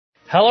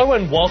Hello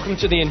and welcome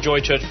to the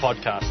Enjoy Church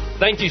podcast.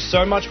 Thank you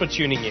so much for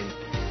tuning in.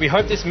 We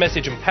hope this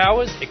message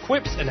empowers,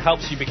 equips, and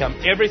helps you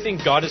become everything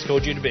God has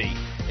called you to be.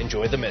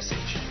 Enjoy the message.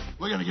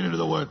 We're going to get into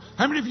the word.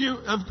 How many of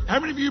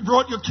you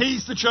brought your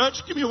keys to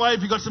church? Give me a wave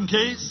if you got some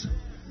keys.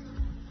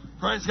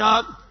 Praise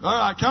God. All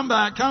right, come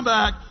back.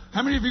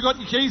 How many of you got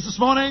your keys this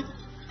morning?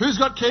 Who's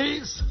got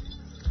keys?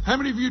 How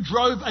many of you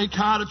drove a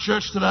car to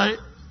church today?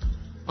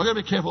 I've got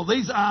to be careful.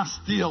 These are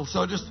steel,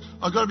 so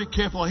I've got to be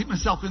careful. I hit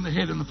myself in the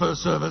head in the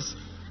first service.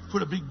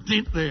 Put a big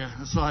dent there.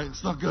 It's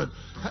not good.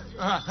 All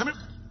right, how many?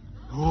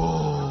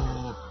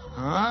 Oh,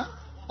 all right.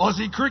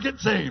 Aussie cricket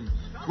team.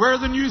 Where are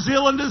the New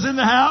Zealanders in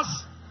the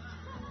house?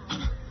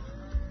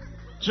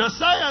 Just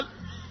saying.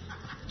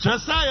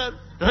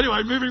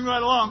 Anyway, moving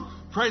right along.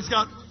 Praise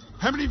God.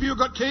 How many of you have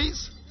got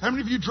keys? How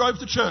many of you drove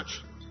to church?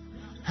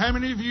 How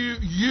many of you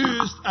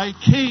used a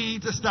key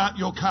to start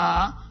your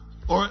car,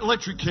 or an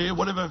electric key, or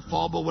whatever,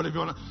 fob, or whatever you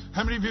want to?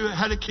 How many of you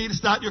had a key to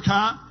start your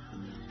car?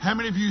 How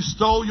many of you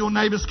stole your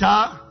neighbour's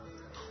car?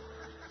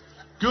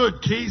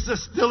 Good. Keys are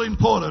still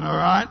important, all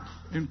right?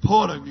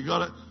 Important. You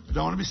don't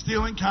want to be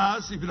stealing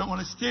cars. If you don't want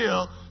to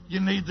steal,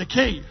 you need the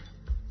key.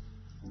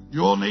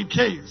 You all need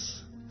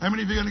keys. How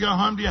many of you are going to go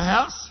home to your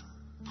house?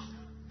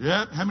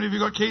 Yeah. How many of you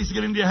got keys to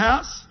get into your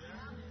house?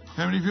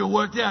 How many of you are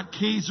worked out?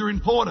 Keys are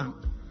important.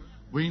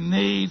 We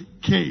need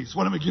keys.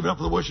 Why don't we give it up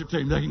for the worship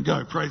team? They can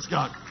go. Praise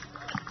God.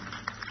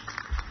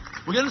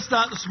 We're going to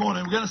start this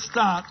morning. We're going to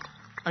start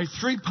a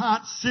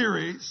 3-part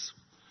series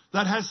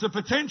that has the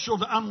potential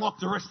to unlock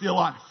the rest of your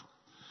life.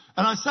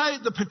 And I say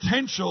the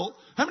potential.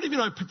 How many of you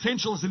know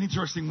potential is an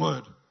interesting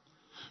word?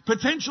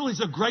 Potential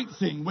is a great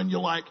thing when you're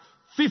like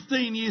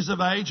 15 years of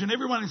age and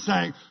everyone is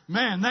saying,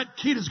 man, that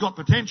kid has got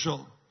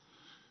potential.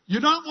 You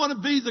don't want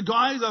to be the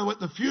guy, though,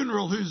 at the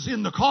funeral who's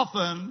in the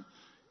coffin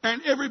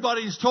and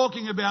everybody's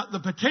talking about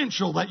the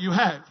potential that you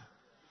had.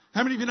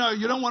 How many of you know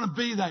you don't want to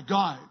be that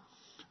guy?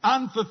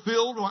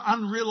 Unfulfilled or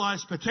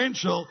unrealized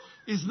potential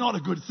is not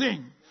a good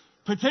thing.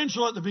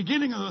 Potential at the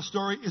beginning of the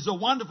story is a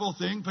wonderful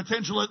thing.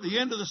 Potential at the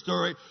end of the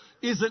story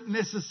isn't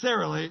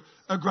necessarily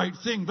a great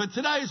thing. But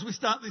today, as we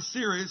start this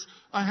series,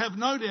 I have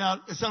no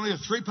doubt it's only a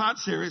 3-part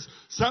series.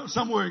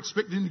 Some were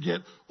expecting to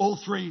get all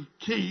 3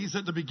 keys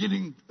at the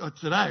beginning of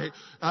today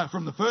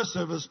from the first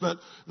service, but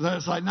they're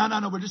like,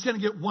 no, we're just going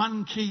to get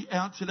 1 key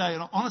out today.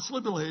 And I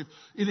honestly believe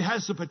it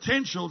has the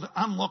potential to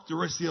unlock the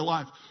rest of your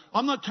life.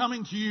 I'm not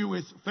coming to you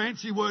with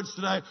fancy words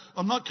today.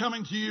 I'm not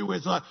coming to you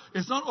with,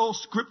 it's not all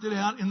scripted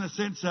out in the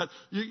sense that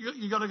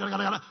you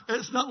gotta.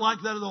 It's not like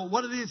that at all.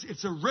 What it is,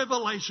 it's a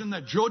revelation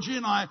that Georgie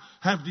and I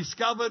have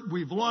discovered,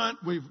 we've learnt,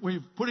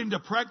 we've put into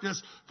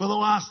practice for the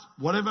last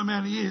whatever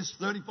amount of years,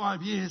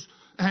 35 years.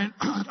 And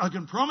I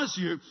can promise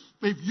you,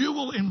 if you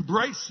will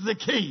embrace the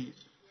key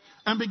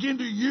and begin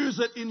to use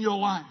it in your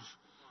life,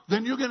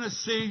 then you're going to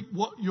see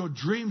what your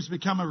dreams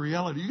become a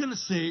reality. You're going to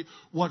see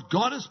what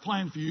God has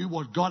planned for you,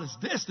 what God has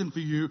destined for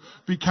you,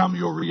 become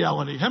your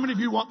reality. How many of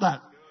you want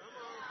that?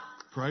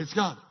 Praise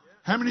God.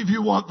 How many of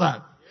you want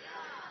that?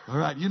 All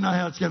right, you know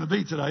how it's going to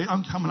be today.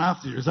 I'm coming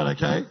after you. Is that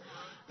okay?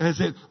 I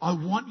said, I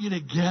want you to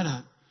get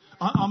it.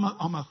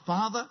 I'm a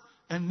father,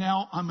 and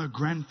now I'm a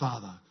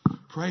grandfather.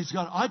 Praise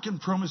God. I can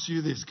promise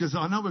you this, because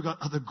I know we've got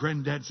other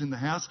granddads in the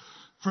house.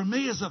 For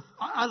me,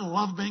 I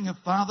love being a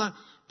father,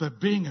 but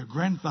being a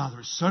grandfather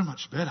is so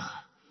much better.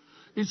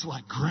 It's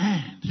like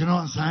grand. You know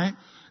what I'm saying?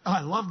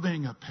 I love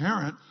being a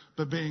parent,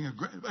 but being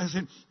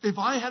if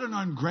I had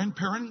known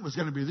grandparenting was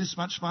going to be this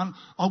much fun,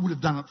 I would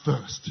have done it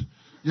first.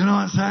 You know what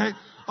I'm saying?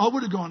 I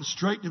would have gone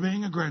straight to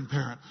being a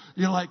grandparent.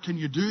 You're like, can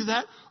you do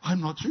that?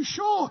 I'm not too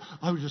sure.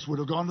 I just would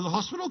have gone to the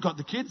hospital, got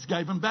the kids,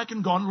 gave them back,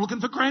 and gone looking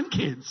for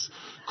grandkids.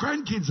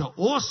 Grandkids are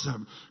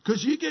awesome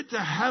because you get to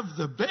have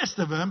the best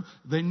of them,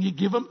 then you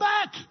give them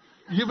back.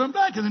 You give them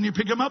back, and then you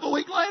pick them up a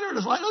week later, and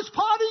it's like, let's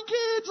party,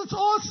 kids. It's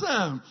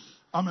awesome.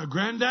 I'm a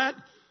granddad.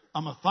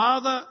 I'm a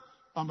father.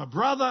 I'm a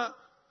brother.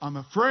 I'm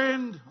a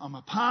friend. I'm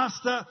a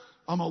pastor.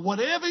 I'm a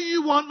whatever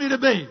you want me to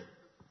be.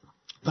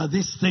 But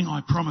this thing,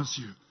 I promise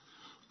you,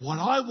 what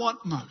I want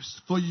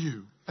most for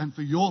you and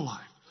for your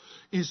life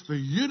is for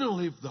you to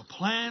live the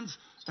plans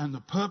and the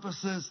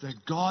purposes that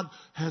God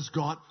has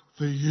got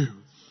for you.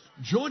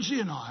 Georgie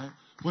and I,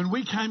 when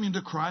we came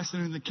into Christ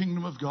and in the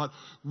kingdom of God,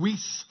 we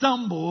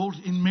stumbled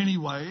in many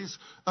ways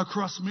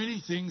across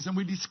many things, and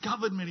we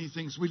discovered many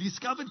things. We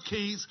discovered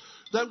keys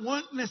that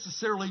weren't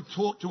necessarily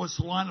taught to us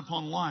line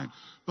upon line,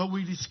 but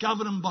we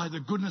discovered them by the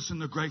goodness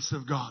and the grace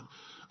of God.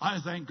 I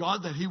thank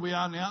God that here we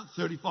are now,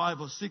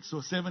 35 or 6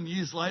 or 7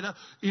 years later,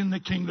 in the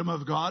kingdom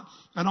of God.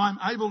 And I'm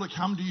able to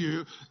come to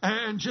you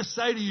and just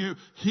say to you,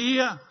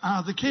 here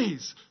are the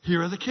keys.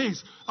 Here are the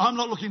keys. I'm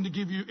not looking to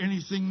give you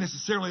anything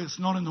necessarily that's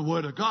not in the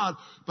Word of God,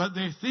 but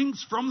they're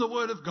things from the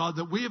Word of God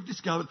that we have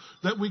discovered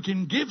that we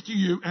can give to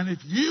you. And if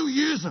you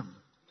use them,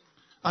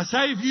 I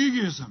say if you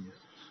use them,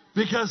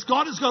 because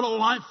God has got a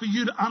life for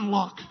you to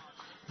unlock.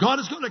 God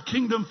has got a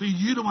kingdom for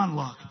you to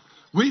unlock.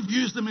 We've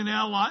used them in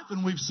our life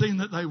and we've seen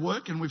that they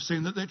work and we've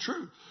seen that they're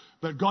true.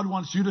 But God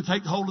wants you to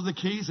take hold of the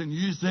keys and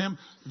use them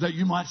that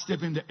you might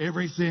step into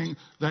everything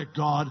that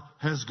God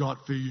has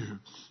got for you.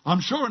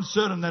 I'm sure and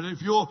certain that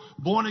if you're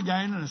born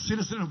again and a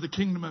citizen of the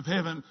kingdom of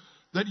heaven,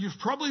 that you've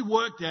probably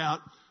worked out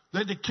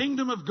that the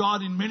kingdom of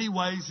God in many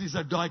ways is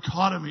a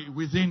dichotomy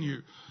within you.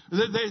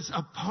 There's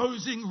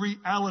opposing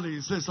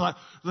realities. There's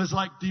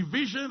like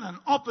division and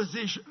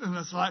opposition, and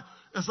it's like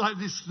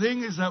this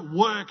thing is at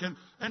work,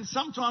 and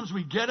sometimes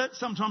we get it,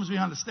 sometimes we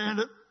understand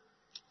it,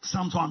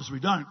 sometimes we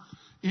don't.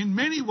 In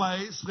many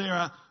ways, there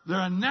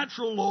are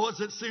natural laws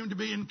that seem to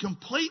be in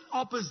complete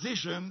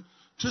opposition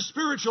to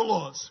spiritual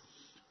laws.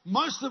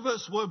 Most of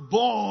us were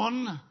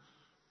born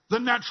the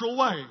natural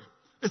way.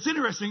 It's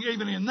interesting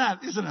even in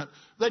that, isn't it?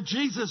 That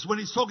Jesus, when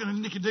he's talking to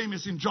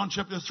Nicodemus in John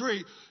chapter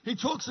 3, he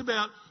talks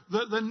about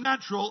the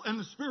natural and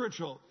the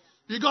spiritual.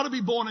 You've got to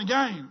be born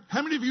again.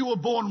 How many of you were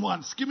born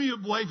once? Give me a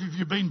wave if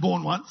you've been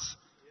born once.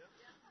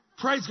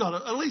 Praise God.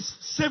 At least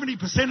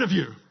 70% of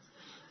you.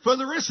 For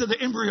the rest of the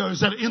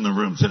embryos that are in the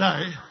room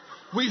today,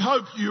 we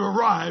hope you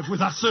arrive with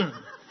us soon.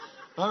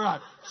 All right.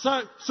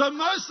 So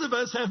most of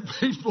us have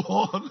been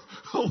born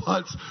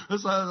once.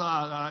 It's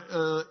like,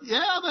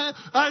 yeah, man.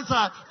 It's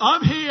like,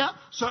 I'm here.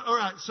 So, all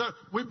right. So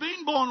we've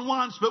been born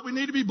once, but we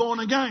need to be born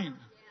again.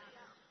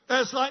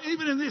 It's like,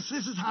 even in this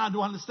is hard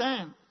to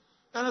understand.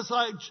 And it's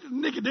like,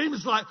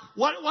 Nicodemus is like,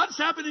 what's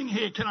happening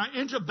here? Can I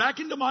enter back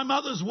into my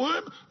mother's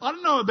womb? I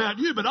don't know about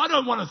you, but I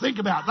don't want to think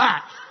about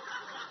that.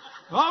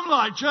 I'm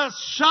like, just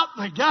shut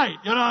the gate.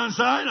 You know what I'm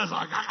saying? It's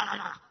like,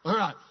 all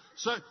right.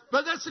 So,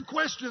 but that's a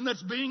question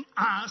that's being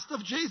asked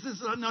of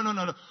Jesus.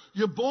 No.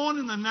 You're born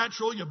in the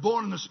natural, you're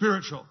born in the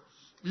spiritual.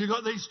 You've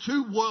got these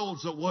two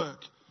worlds at work.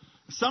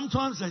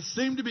 Sometimes they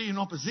seem to be in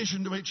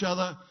opposition to each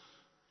other,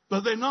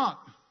 but they're not.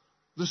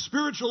 The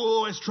spiritual will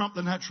always trump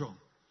the natural.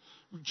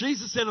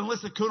 Jesus said,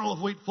 unless a kernel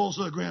of wheat falls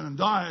to the ground and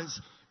dies,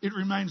 it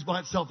remains by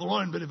itself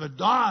alone. But if it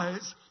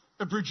dies,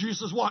 it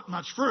produces what?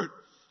 Much fruit.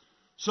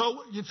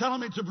 So you're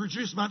telling me to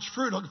produce much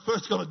fruit, I've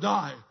first got to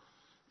die.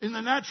 In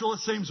the natural, it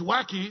seems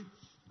wacky.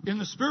 In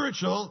the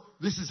spiritual,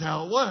 this is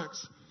how it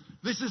works.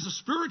 This is a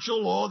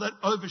spiritual law that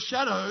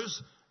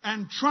overshadows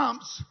and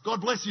trumps,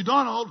 God bless you,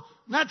 Donald,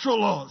 natural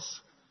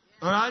laws.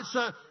 All right?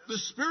 So the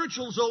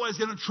spiritual is always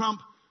going to trump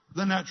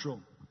the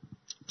natural.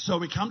 So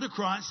we come to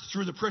Christ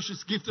through the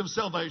precious gift of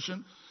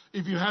salvation.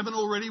 If you haven't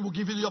already, we'll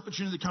give you the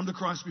opportunity to come to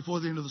Christ before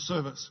the end of the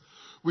service.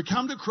 We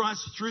come to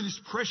Christ through this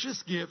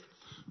precious gift,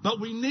 but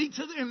we need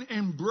to then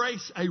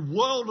embrace a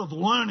world of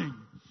learning.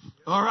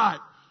 All right.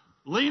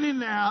 Lean in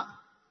now.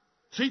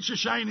 Teacher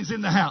Shane is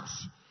in the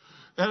house.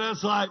 And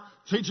it's like,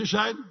 Teacher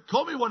Shane,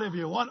 call me whatever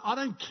you want. I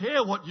don't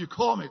care what you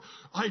call me.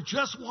 I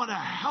just want to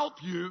help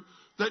you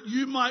that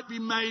you might be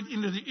made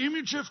into the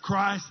image of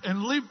Christ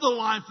and live the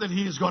life that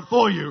he has got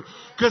for you.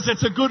 Because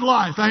it's a good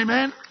life.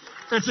 Amen?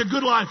 It's a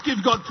good life.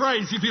 Give God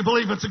praise if you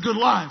believe it's a good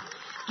life.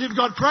 Give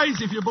God praise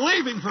if you're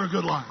believing for a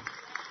good life.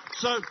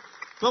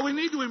 But we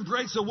need to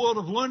embrace a world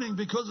of learning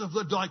because of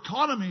the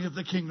dichotomy of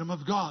the kingdom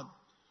of God.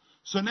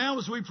 So now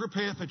as we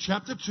prepare for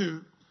chapter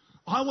 2,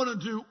 I want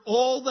to do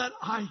all that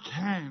I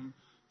can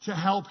to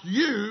help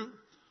you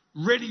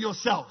ready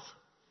yourself.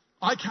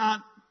 I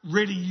can't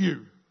ready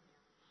you.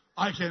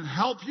 I can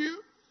help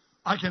you.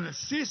 I can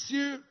assist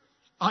you.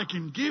 I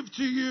can give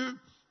to you.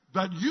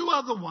 But you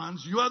are the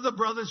ones, you are the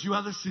brothers, you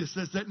are the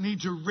sisters that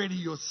need to ready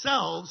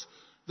yourselves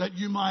that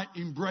you might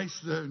embrace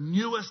the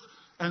newest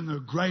and the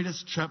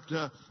greatest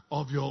chapter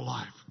of your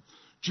life.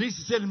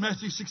 Jesus said in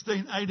Matthew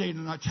 16:18,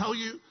 and I tell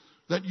you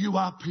that you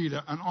are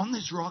Peter, and on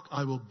this rock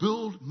I will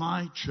build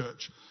my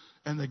church,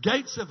 and the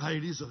gates of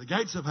Hades, or the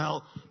gates of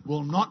hell,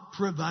 will not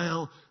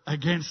prevail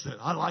against it.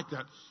 I like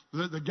that.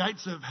 The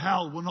gates of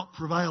hell will not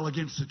prevail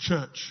against the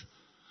church.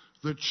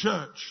 The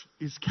church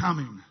is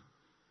coming.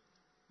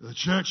 The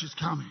church is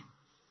coming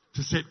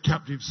to set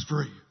captives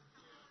free.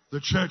 The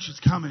church is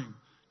coming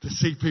to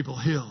see people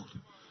healed.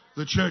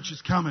 The church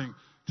is coming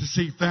to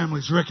see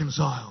families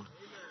reconciled.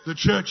 The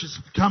church is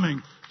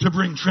coming to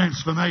bring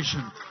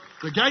transformation.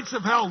 The gates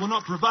of hell will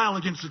not prevail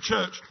against the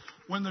church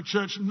when the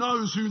church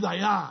knows who they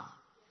are.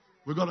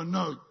 We've got to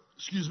know,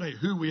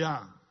 who we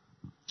are.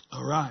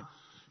 All right.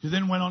 He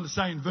then went on to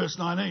say in verse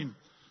 19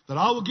 that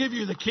I will give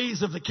you the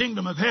keys of the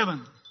kingdom of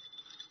heaven.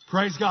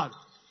 Praise God.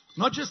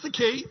 Not just the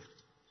key.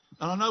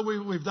 And I know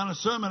we've done a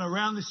sermon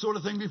around this sort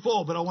of thing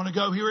before, but I want to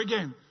go here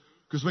again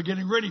because we're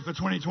getting ready for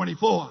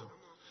 2024.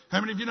 How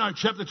many of you know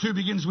chapter 2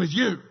 begins with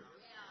you?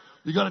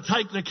 You've got to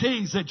take the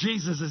keys that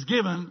Jesus has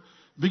given,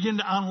 begin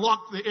to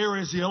unlock the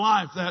areas of your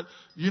life that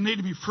you need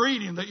to be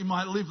freed in, that you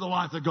might live the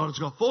life that God has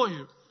got for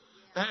you.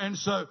 And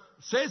so it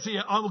says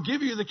here, I will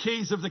give you the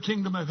keys of the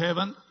kingdom of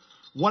heaven.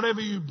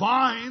 Whatever you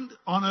bind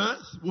on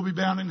earth will be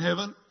bound in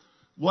heaven.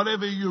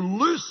 Whatever you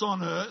loose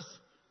on earth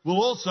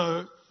will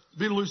also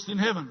be loosed in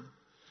heaven.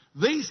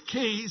 These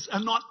keys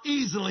are not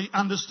easily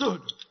understood.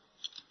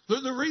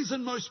 The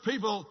reason most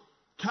people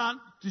can't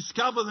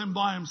discover them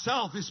by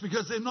themselves is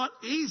because they're not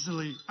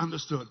easily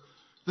understood.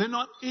 They're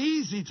not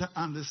easy to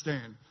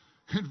understand.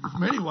 In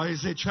many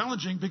ways, they're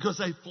challenging because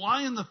they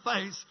fly in the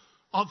face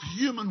of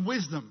human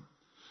wisdom.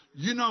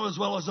 You know as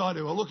well as I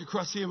do. I look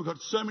across here, we've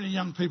got so many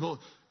young people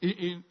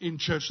in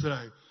church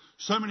today.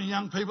 So many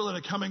young people that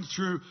are coming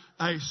through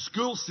a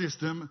school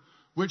system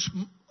which,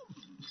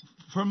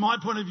 from my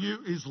point of view,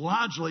 is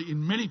largely,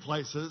 in many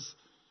places,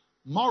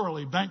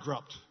 morally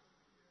bankrupt,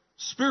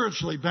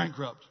 spiritually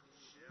bankrupt.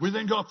 We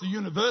then go up to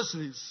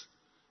universities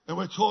and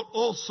we're taught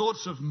all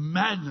sorts of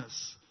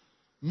madness.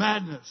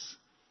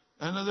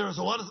 And there is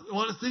a lot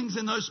of things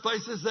in those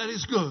spaces that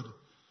is good.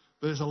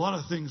 But there's a lot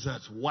of things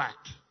that's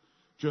whacked.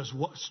 Just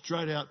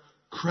straight out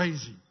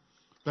crazy.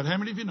 But how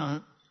many of you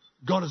know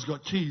God has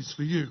got keys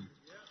for you?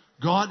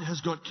 God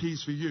has got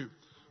keys for you.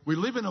 We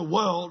live in a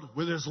world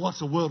where there's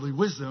lots of worldly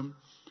wisdom,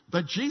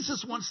 but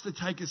Jesus wants to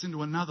take us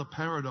into another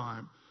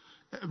paradigm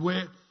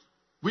where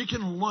we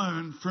can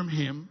learn from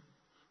him,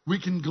 we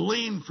can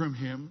glean from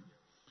him,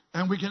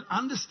 and we can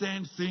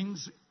understand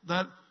things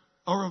that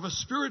are of a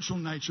spiritual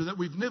nature that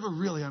we've never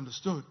really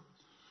understood.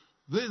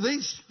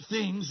 These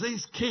things,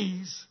 these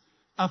keys,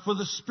 are for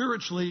the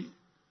spiritually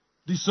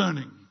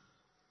discerning.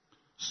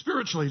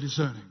 Spiritually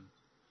discerning.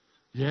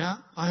 Yeah,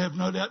 I have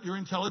no doubt you're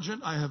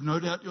intelligent. I have no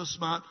doubt you're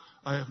smart.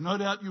 I have no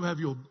doubt you have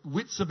your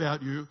wits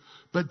about you.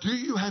 But do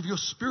you have your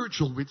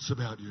spiritual wits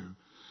about you?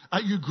 Are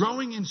you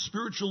growing in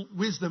spiritual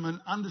wisdom and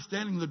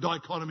understanding the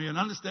dichotomy and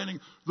understanding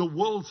the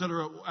worlds that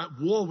are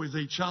at war with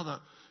each other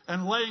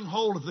and laying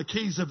hold of the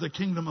keys of the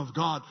kingdom of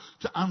God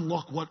to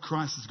unlock what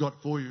Christ has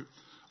got for you?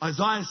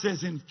 Isaiah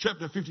says in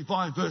chapter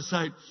 55, verse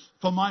 8,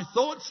 "For my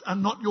thoughts are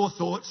not your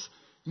thoughts,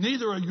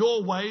 neither are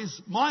your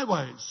ways my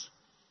ways."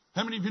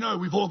 How many of you know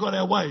we've all got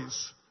our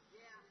ways?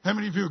 How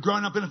many of you have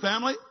grown up in a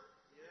family?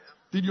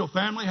 Did your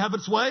family have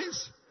its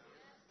ways?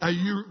 Are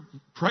you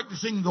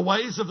practicing the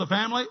ways of the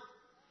family?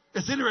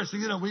 It's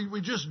interesting,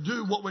 we just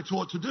do what we're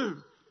taught to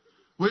do.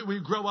 We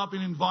grow up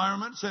in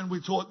environments and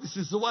we're taught this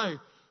is the way.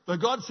 But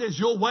God says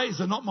your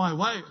ways are not my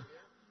way.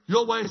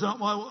 Your ways are not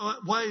my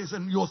ways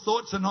and your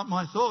thoughts are not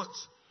my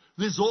thoughts.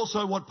 This is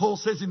also what Paul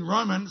says in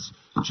Romans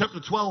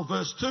chapter 12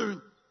 verse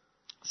 2.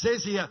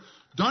 Says here,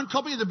 don't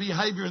copy the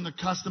behavior and the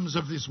customs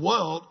of this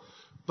world,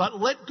 but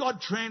let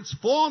God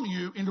transform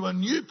you into a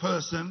new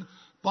person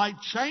by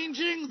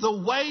changing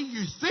the way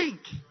you think.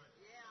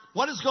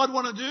 What does God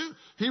want to do?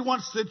 He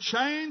wants to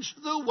change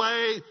the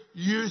way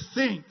you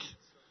think.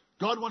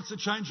 God wants to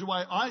change the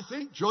way I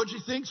think, Georgie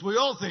thinks, we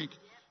all think.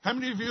 How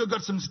many of you have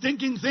got some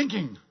stinking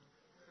thinking?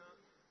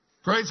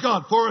 Praise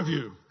God, 4 of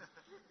you.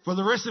 For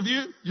the rest of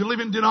you, you live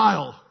in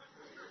denial.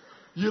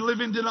 You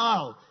live in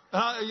denial.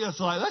 Yes,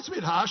 that's a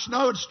bit harsh.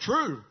 No, it's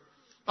true.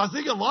 I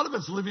think a lot of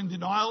us live in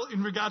denial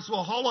in regards to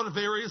a whole lot of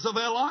areas of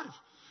our life.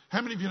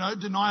 How many of you know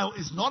denial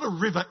is not a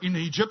river in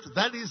Egypt?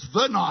 That is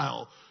the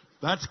Nile.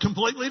 That's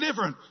completely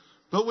different.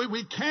 But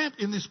we camp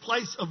in this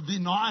place of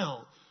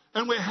denial.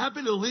 And we're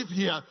happy to live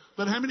here.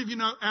 But how many of you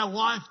know our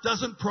life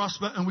doesn't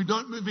prosper and we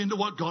don't move into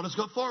what God has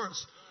got for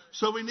us?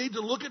 So we need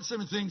to look at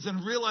some things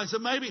and realize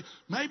that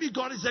maybe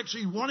God is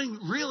actually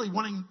really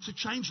wanting to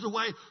change the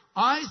way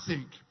I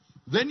think.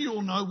 Then you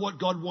will know what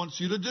God wants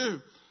you to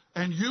do.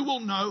 And you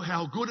will know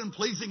how good and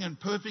pleasing and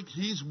perfect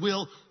his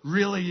will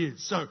really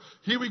is. So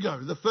here we go.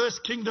 The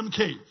first kingdom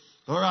key.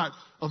 All right.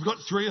 I've got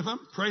 3 of them.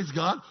 Praise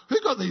God.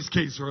 Who got these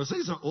keys for us?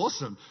 These are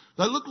awesome.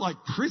 They look like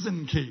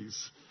prison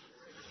keys.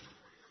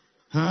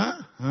 Huh?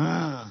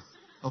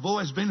 I've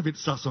always been a bit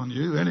sus on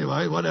you.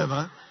 Anyway,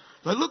 whatever.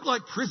 They look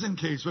like prison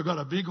keys. We've got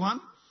a big one.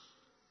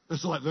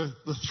 It's like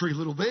the 3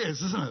 little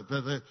bears, isn't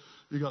it?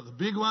 You got the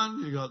big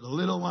one, you got the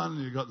little one,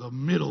 and you got the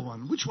middle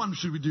one. Which one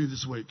should we do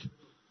this week?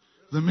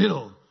 The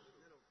middle.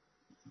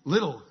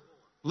 Little,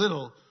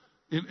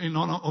 in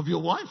honor of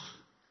your wife.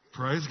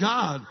 Praise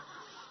God.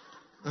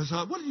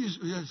 So what are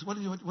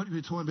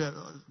you talking about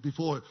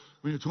before?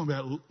 When you were talking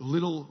about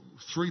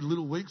 3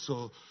 little weeks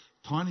or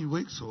tiny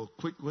weeks or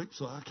quick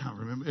weeks? Or I can't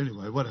remember.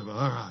 Anyway, whatever.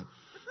 All right.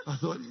 I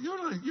thought you're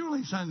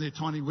only saying they're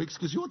tiny weeks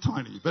because you're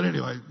tiny. But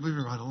anyway,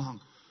 moving right along.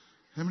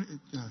 How many?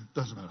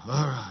 Doesn't matter.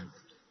 All right.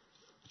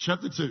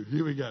 Chapter 2.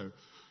 Here we go.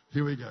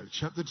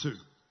 Chapter 2.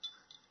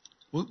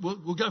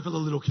 We'll go for the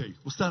little key.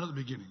 We'll start at the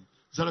beginning.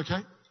 Is that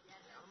okay?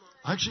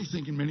 I actually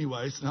think in many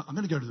ways, now I'm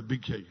going to go to the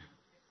big key.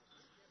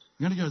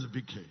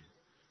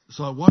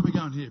 So why are we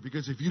going here?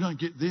 Because if you don't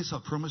get this, I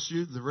promise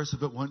you, the rest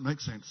of it won't make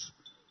sense.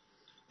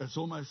 It's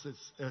almost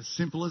as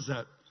simple as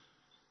that.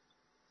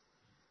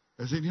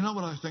 As in, you know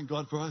what I thank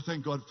God for? I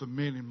thank God for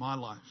men in my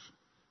life,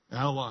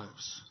 our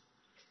lives,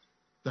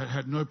 that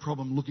had no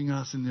problem looking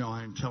us in the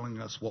eye and telling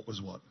us what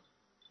was what.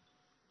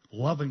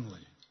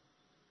 Lovingly.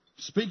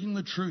 Speaking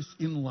the truth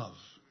in love.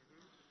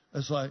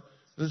 It's like,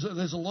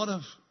 there's a lot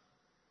of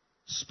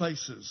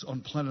spaces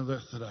on planet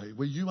Earth today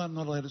where you are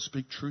not allowed to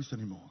speak truth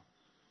anymore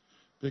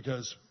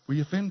because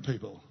we offend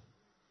people.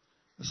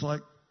 It's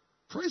like,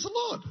 praise the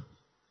Lord.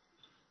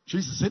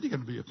 Jesus said you're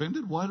going to be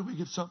offended. Why do we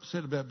get so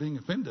upset about being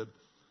offended?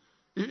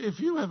 If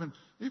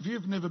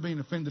you've never been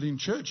offended in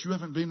church, you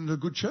haven't been in a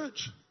good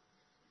church.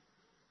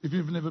 If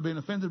you've never been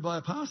offended by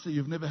a pastor,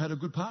 you've never had a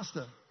good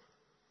pastor.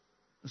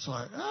 It's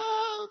like,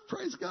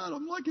 praise God,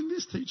 I'm liking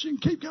this teaching.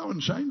 Keep going,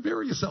 Shane.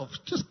 Bury yourself.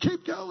 Just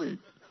keep going.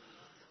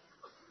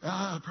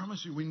 I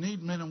promise you, we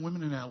need men and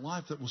women in our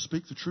life that will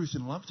speak the truth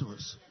in love to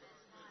us.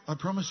 I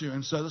promise you.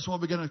 And so that's why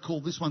we're going to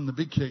call this one the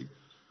big key.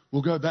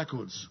 We'll go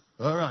backwards.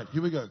 All right,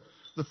 here we go.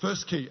 The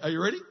first key. Are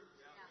you ready?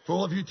 For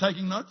all of you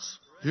taking notes?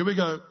 Here we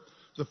go.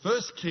 The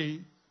first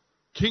key,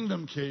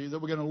 kingdom key, that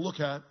we're going to look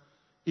at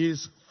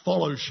is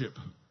fellowship.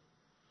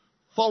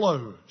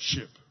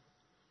 Fellowship.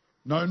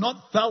 No,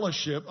 not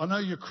fellowship. I know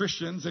you're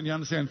Christians and you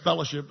understand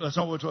fellowship. That's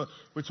not what we're talking.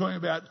 We're talking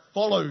about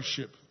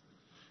fellowship.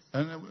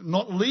 And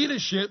not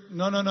leadership.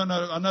 No.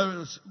 I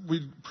know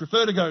we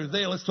prefer to go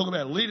there. Let's talk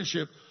about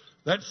leadership.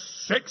 That's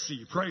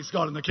sexy, praise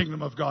God, in the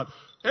kingdom of God.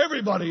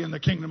 Everybody in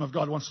the kingdom of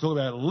God wants to talk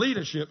about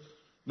leadership.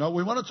 No,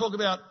 we want to talk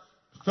about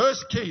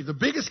first key. The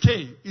biggest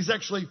key is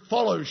actually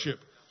fellowship.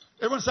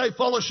 Everyone say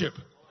fellowship.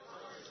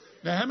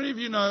 Now, how many of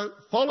you know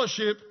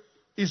fellowship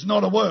is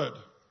not a word?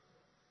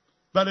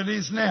 But it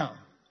is now.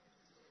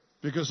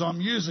 Because I'm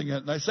using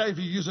it. They say if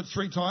you use it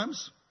 3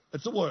 times,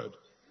 it's a word.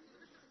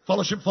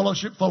 Fellowship,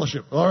 fellowship,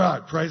 fellowship. All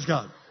right, praise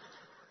God.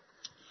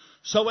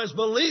 So as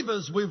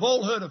believers, we've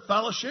all heard of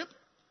fellowship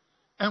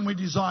and we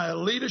desire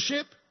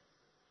leadership.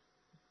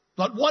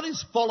 But what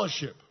is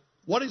fellowship?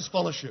 What is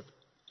fellowship?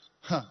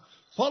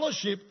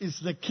 Fellowship is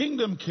the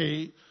kingdom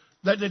key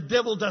that the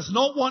devil does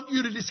not want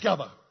you to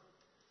discover.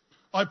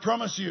 I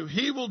promise you,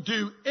 he will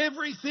do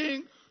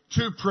everything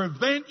to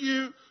prevent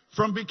you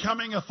from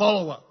becoming a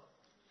follower.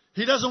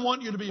 He doesn't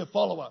want you to be a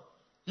follower.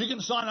 You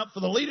can sign up for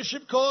the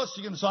leadership course.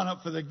 You can sign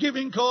up for the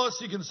giving course.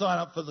 You can sign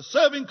up for the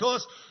serving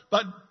course.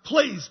 But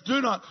please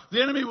do not.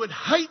 The enemy would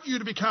hate you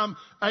to become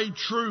a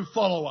true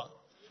follower.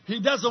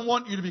 He doesn't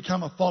want you to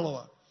become a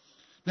follower.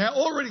 Now,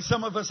 already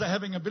some of us are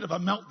having a bit of a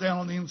meltdown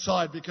on the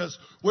inside because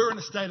we're in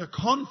a state of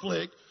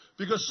conflict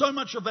because so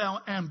much of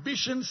our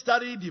ambition,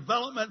 study,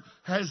 development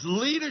has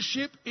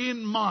leadership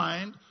in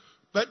mind.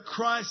 But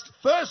Christ's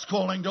first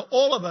calling to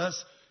all of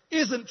us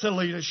isn't to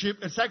leadership.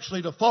 It's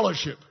actually to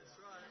fellowship.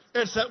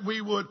 It's that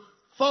we would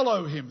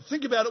follow him.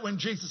 Think about it when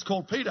Jesus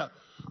called Peter.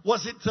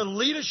 Was it to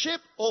leadership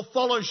or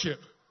fellowship?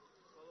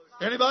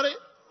 Anybody?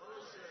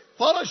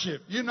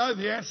 Fellowship. You know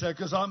the answer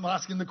because I'm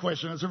asking the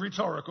question. It's a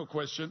rhetorical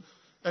question.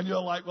 And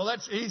you're like, well,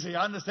 that's easy.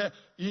 I understand.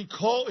 He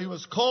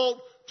was called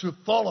to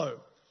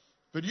follow.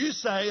 But you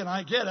say, and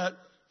I get it,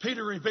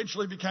 Peter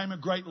eventually became a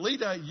great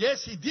leader.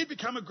 Yes, he did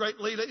become a great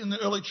leader in the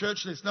early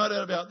church. There's no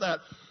doubt about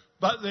that.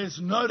 But there's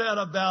no doubt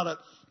about it.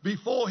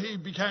 Before he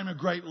became a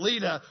great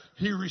leader,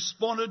 he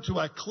responded to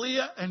a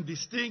clear and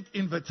distinct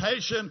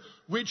invitation,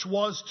 which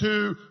was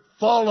to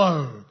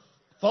follow.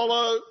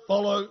 Follow,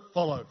 follow,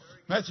 follow.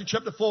 Matthew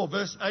chapter 4,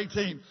 verse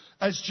 18.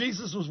 As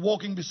Jesus was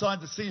walking beside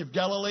the Sea of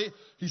Galilee,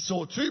 he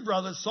saw 2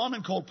 brothers,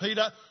 Simon called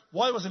Peter.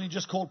 Why wasn't he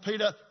just called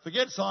Peter?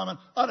 Forget Simon.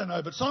 I don't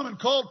know. But Simon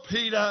called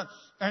Peter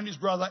and his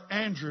brother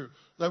Andrew.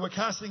 They were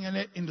casting a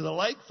net into the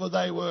lake, for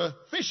they were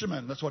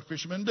fishermen. That's what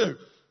fishermen do.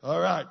 All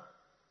right.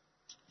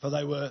 For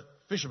they were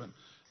fishermen.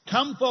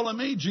 Come follow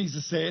me,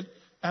 Jesus said,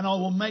 and I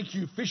will make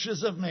you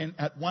fishers of men.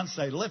 At once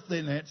they left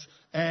their nets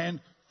and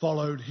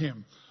followed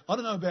him. I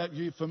don't know about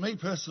you. For me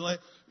personally,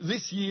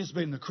 this year's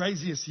been the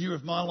craziest year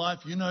of my life.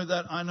 You know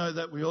that. I know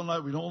that. We all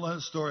know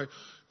the story.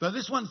 But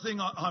this one thing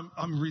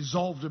I'm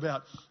resolved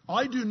about.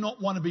 I do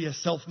not want to be a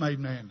self-made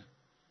man.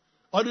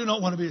 I do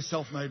not want to be a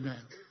self-made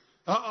man.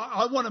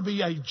 I want to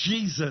be a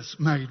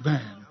Jesus-made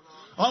man.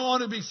 I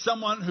want to be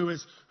someone who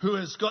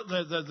has got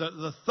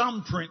the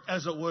thumbprint,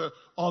 as it were,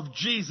 of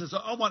Jesus.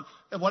 I want,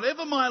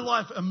 whatever my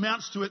life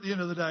amounts to at the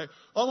end of the day,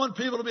 I want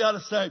people to be able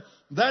to say,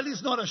 that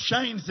is not a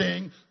Shane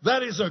thing,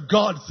 that is a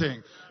God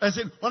thing. As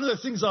in, one of the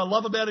things I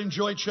love about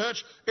Enjoy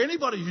Church,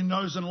 anybody who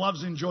knows and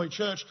loves Enjoy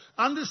Church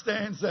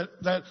understands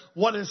that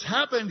what has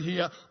happened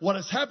here, what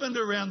has happened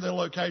around their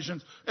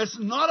locations, it's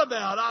not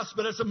about us,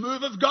 but it's a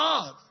move of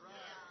God.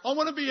 I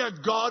want to be a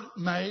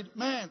God-made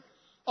man.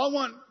 I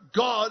want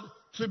God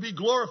to be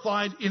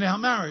glorified in our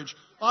marriage.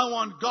 I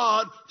want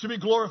God to be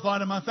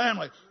glorified in my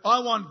family. I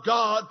want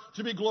God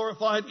to be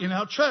glorified in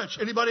our church.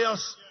 Anybody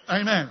else?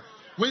 Amen.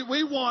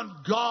 We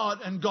want God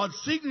and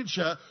God's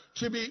signature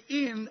to be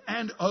in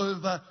and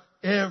over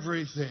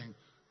everything.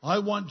 I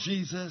want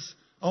Jesus.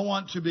 I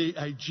want to be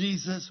a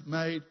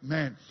Jesus-made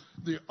man.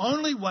 The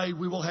only way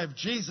we will have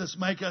Jesus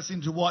make us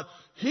into what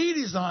he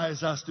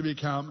desires us to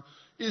become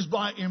is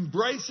by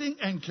embracing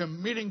and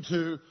committing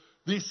to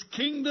this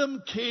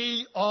kingdom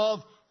key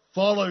of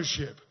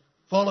fellowship.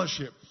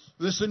 Fellowship.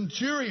 The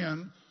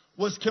centurion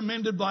was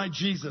commended by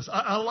Jesus.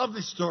 I love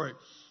this story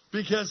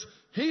because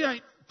he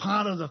ain't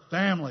part of the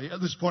family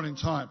at this point in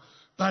time,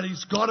 but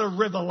he's got a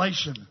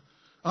revelation.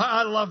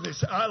 I love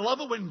this. I love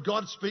it when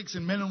God speaks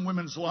in men and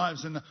women's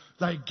lives and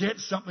they get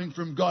something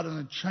from God and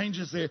it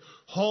changes their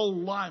whole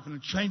life and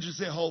it changes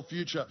their whole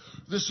future.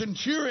 The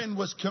centurion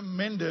was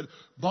commended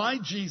by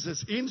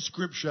Jesus in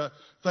Scripture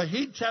for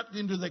he tapped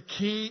into the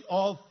key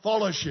of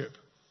fellowship.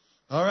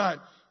 All right.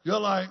 You're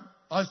like,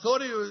 I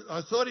thought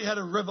he had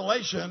a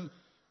revelation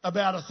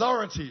about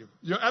authority.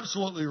 You're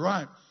absolutely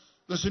right.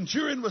 The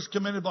centurion was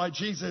commended by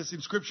Jesus in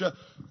Scripture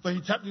for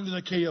he tapped into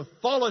the key of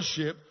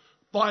fellowship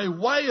by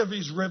way of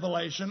his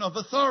revelation of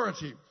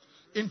authority.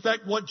 In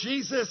fact, what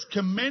Jesus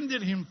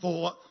commended him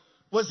for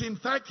was in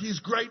fact his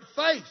great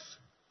faith.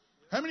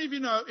 How many of you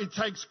know it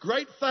takes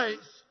great faith,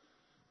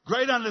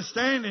 great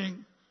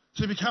understanding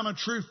to become a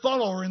true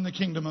follower in the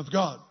kingdom of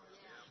God?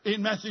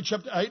 In Matthew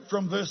chapter 8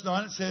 from verse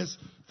 9 it says,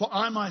 "For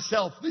I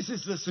myself," this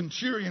is the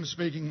centurion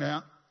speaking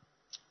now,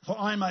 "for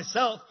I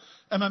myself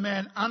am a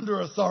man under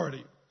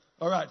authority."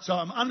 All right, so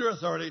I'm under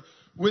authority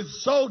with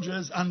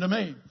soldiers under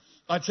me.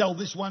 I tell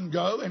this one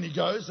go and he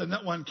goes, and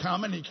that one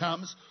come and he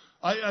comes.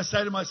 I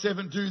say to my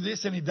servant, do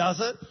this, and he does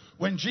it.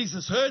 When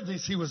Jesus heard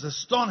this, he was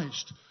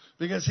astonished,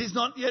 because he's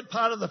not yet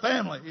part of the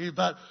family,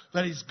 but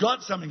he's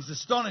got something. He's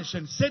astonished,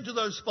 and said to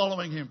those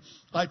following him,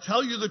 "I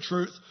tell you the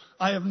truth,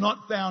 I have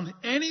not found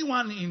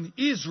anyone in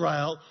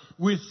Israel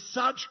with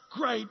such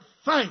great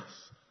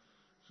faith."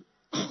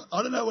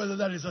 I don't know whether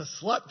that is a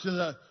slap to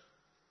the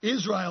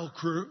Israel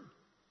crew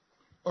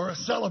or a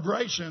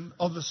celebration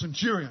of the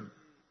centurion.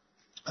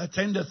 I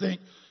tend to think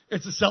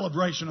it's a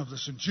celebration of the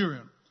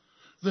centurion.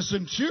 The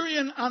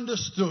centurion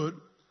understood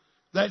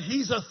that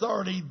his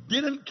authority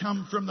didn't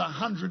come from the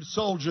 100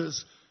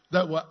 soldiers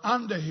that were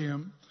under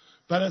him,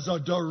 but as a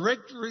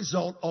direct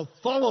result of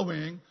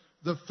following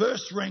the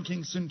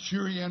first-ranking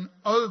centurion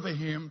over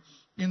him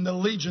in the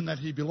legion that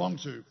he belonged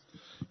to.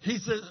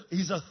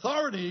 His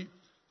authority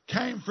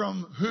came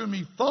from whom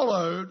he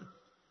followed,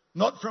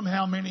 not from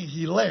how many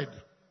he led.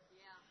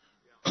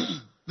 Yeah.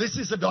 This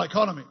is a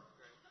dichotomy.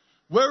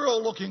 We're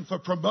all looking for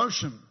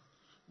promotion.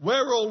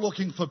 We're all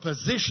looking for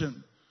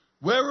position.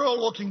 We're all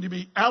looking to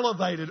be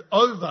elevated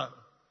over.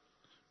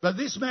 But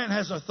this man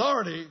has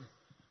authority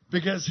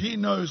because he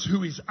knows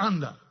who he's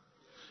under.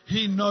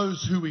 He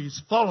knows who he's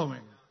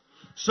following.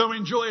 So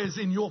enjoy, as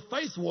in your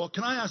faith walk,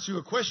 can I ask you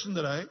a question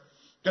today?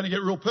 Going to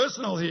get real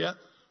personal here.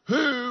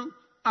 Who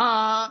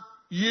are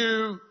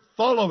you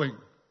following?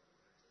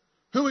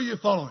 Who are you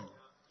following?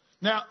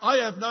 Now, I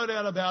have no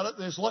doubt about it.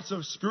 There's lots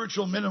of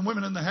spiritual men and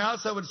women in the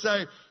house that would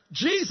say,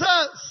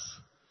 Jesus!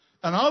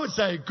 And I would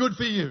say, good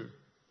for you.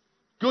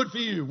 Good for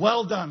you.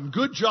 Well done.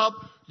 Good job.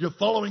 You're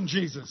following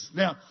Jesus.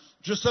 Now,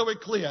 just so we're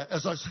clear,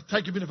 as I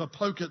take a bit of a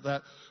poke at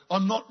that,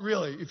 I'm not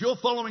really. If you're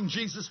following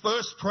Jesus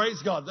first,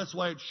 praise God. That's the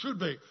way it should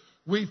be.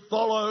 We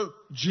follow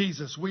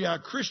Jesus. We are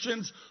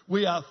Christians.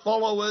 We are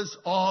followers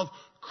of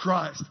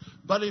Christ.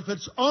 But if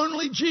it's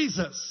only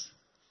Jesus,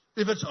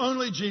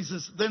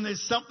 then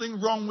there's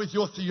something wrong with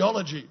your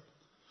theology.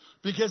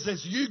 Because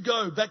as you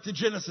go back to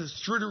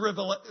Genesis through to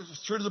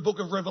the book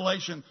of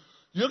Revelation,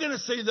 you're going to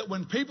see that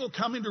when people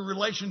come into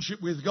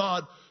relationship with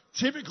God,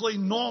 typically,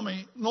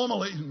 normally,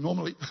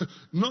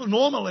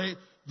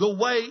 the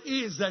way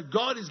is that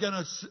God is going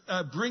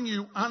to bring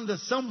you under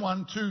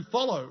someone to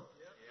follow.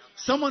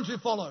 Someone to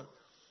follow.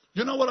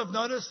 You know what I've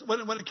noticed? When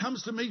it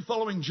comes to me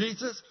following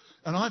Jesus,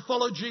 and I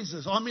follow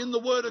Jesus, I'm in the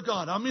Word of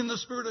God, I'm in the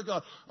Spirit of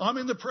God, I'm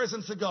in the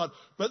presence of God.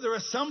 But there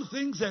are some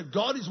things that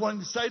God is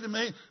wanting to say to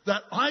me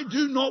that I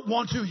do not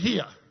want to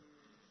hear.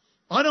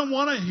 I don't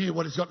want to hear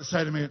what He's got to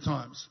say to me at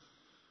times.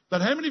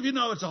 But how many of you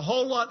know it's a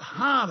whole lot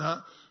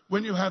harder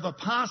when you have a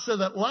pastor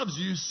that loves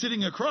you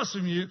sitting across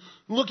from you,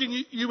 looking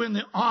at you in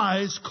the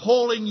eyes,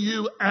 calling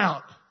you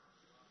out?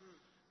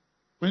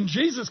 When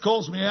Jesus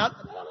calls me out,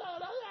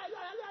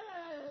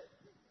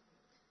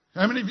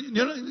 how many of you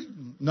know?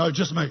 No,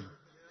 just me.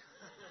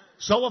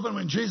 So often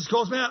when Jesus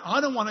calls me out,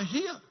 I don't want to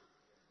hear.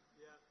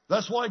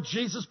 That's why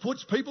Jesus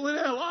puts people in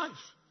our life.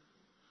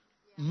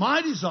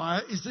 My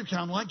desire is to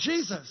become like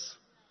Jesus.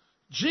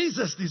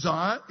 Jesus'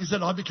 desire is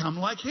that I become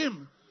like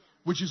Him,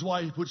 which is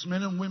why He puts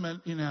men and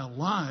women in our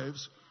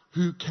lives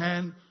who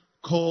can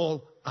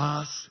call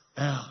us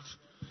out.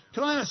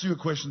 Can I ask you a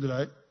question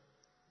today?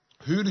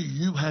 Who do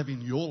you have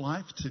in your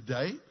life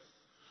today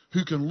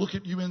who can look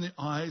at you in the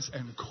eyes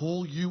and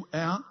call you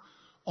out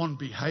on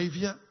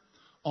behavior,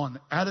 on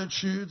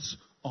attitudes,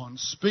 on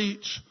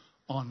speech,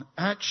 on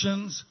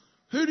actions?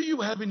 Who do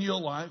you have in your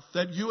life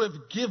that you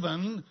have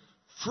given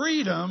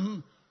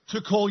freedom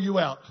to call you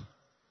out?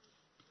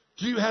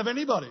 Do you have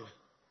anybody?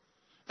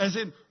 As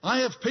in,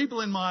 I have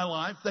people in my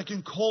life that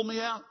can call me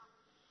out.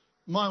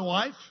 My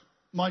wife,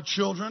 my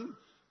children,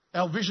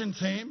 our vision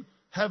team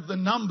have the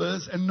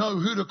numbers and know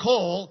who to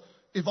call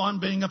if I'm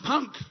being a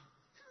punk.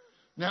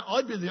 Now,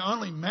 I'd be the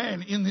only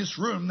man in this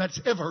room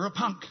that's ever a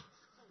punk.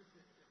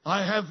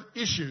 I have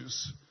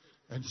issues.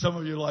 And some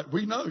of you are like,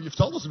 we know, you've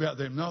told us about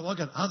them. No, I've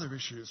got other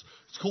issues.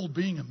 It's called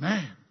being a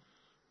man,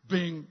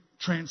 being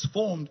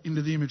transformed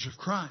into the image of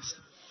Christ.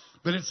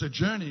 But it's a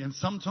journey, and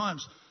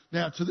sometimes,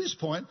 now to this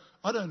point,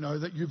 I don't know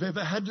that you've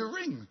ever had to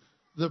ring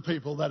the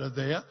people that are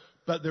there,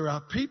 but there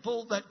are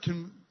people that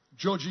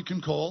Georgie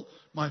can call,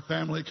 my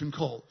family can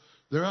call.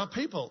 There are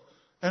people.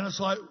 And it's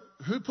like,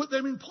 who put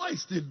them in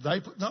place?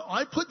 No,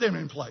 I put them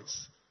in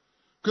place.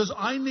 Because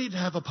I need to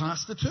have a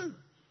pastor too.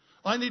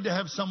 I need to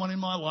have someone in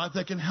my life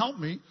that can help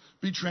me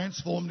be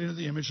transformed into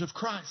the image of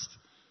Christ.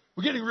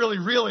 We're getting really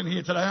real in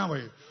here today, aren't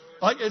we?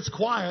 It's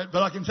quiet,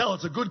 but I can tell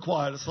it's a good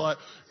quiet. It's like,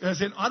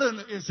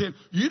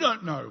 you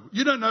don't know.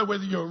 You don't know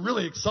whether you're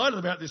really excited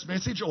about this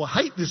message or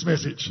hate this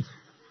message.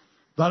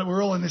 But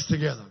we're all in this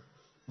together.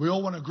 We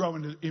all want to grow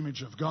into the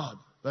image of God.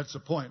 That's the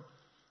point.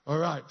 All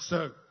right,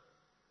 so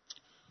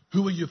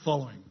Who are you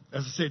following?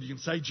 As I said, you can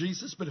say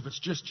Jesus, but if it's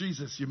just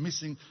Jesus, you're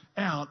missing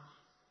out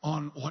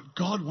on what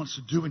God wants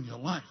to do in your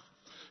life.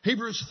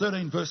 Hebrews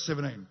 13, verse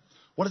 17.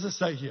 What does it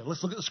say here?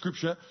 Let's look at the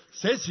scripture. It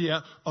says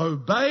here,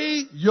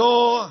 obey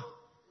your...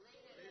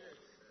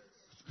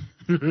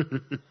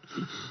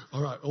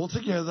 All right, all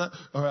together.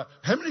 All right.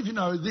 How many of you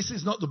know this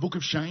is not the book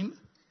of Shane?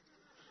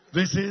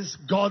 This is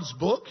God's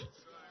book.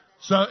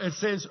 So it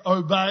says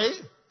obey.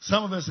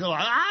 Some of us go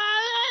like,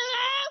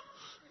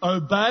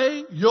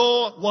 obey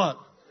your what?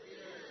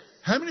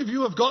 How many of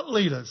you have got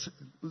leaders?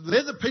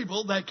 They're the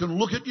people that can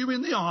look at you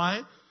in the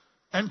eye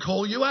and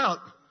call you out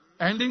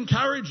and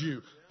encourage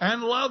you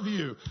and love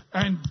you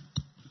and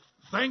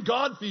thank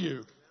God for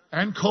you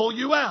and call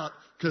you out,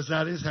 because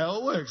that is how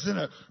it works, isn't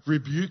it?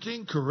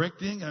 Rebuking,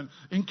 correcting and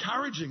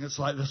encouraging. It's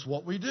like that's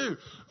what we do.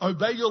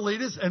 Obey your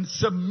leaders and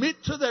submit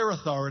to their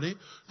authority.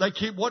 They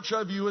keep watch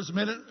over you as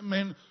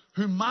men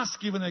who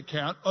must give an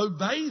account.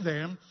 Obey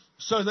them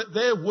so that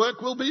their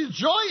work will be a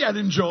joy and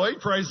enjoy.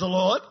 Praise the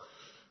Lord.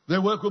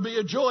 Their work will be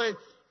a joy,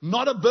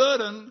 not a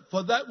burden,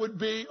 for that would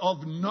be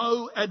of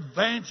no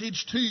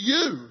advantage to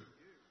you.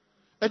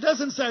 It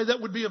doesn't say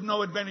that would be of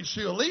no advantage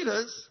to your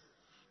leaders.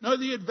 No,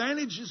 the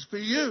advantage is for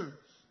you.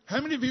 How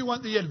many of you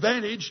want the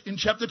advantage in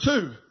chapter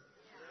 2?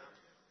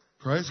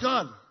 Praise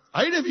God.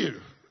 8 of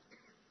you.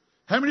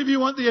 How many of you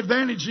want the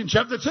advantage in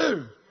chapter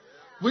 2?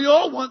 We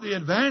all want the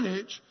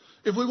advantage.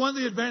 If we want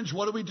the advantage,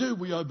 what do?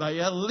 We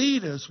obey our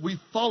leaders. We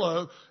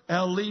follow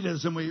our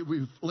leaders and we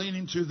lean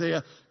into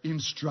their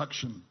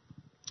instruction.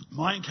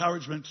 My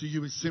encouragement to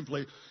you is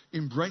simply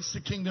embrace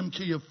the kingdom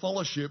key of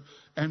fellowship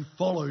and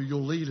follow your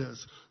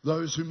leaders,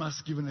 those who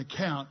must give an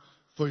account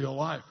for your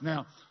life.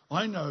 Now,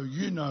 I know,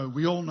 you know,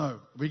 we all know,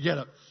 we get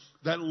it,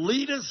 that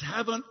leaders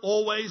haven't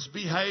always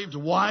behaved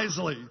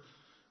wisely.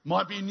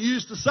 Might be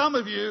news to some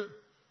of you,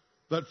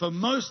 but for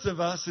most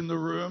of us in the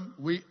room,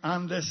 we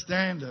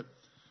understand it.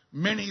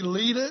 Many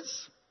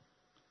leaders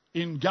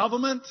in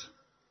government,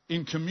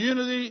 in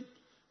community,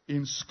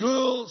 in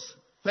schools,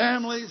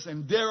 families,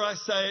 and dare I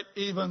say it,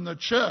 even the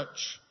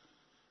church.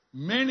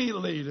 Many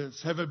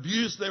leaders have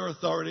abused their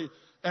authority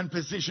and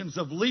positions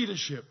of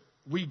leadership.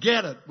 We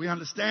get it. We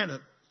understand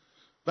it.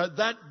 But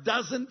that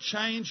doesn't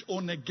change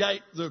or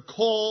negate the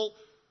call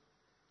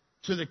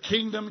to the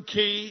kingdom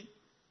key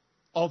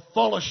of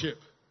fellowship.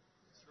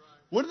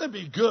 Wouldn't it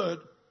be good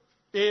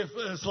if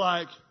it's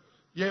like,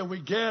 yeah,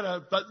 we get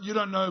it, but you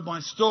don't know my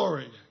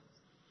story.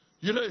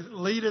 You know,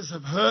 leaders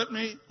have hurt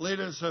me.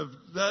 Leaders have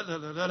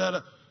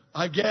da-da-da-da-da.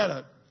 I get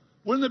it.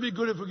 Wouldn't it be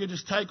good if we could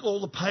just take all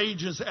the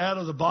pages out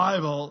of the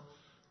Bible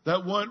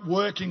that weren't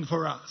working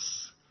for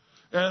us?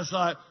 And it's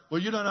like, well,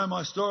 you don't know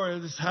my story.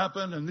 This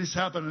happened and this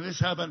happened and this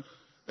happened.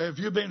 If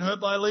you've been hurt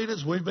by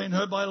leaders, we've been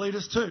hurt by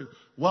leaders too.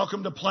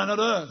 Welcome to planet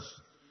Earth.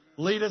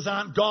 Leaders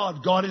aren't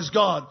God. God is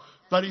God.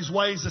 But his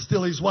ways are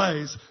still his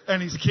ways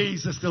and his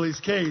keys are still his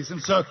keys.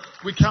 And so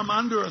we come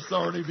under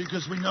authority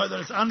because we know that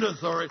it's under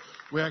authority.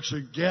 We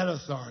actually get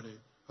authority.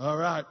 All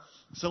right.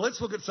 So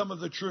let's look at some of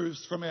the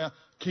truths from our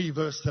key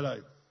verse today.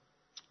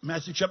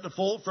 Matthew chapter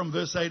 4 from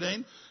verse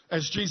 18.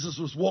 As Jesus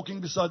was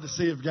walking beside the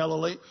Sea of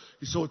Galilee,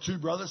 he saw 2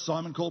 brothers,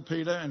 Simon called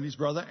Peter and his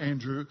brother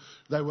Andrew.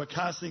 They were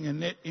casting a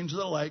net into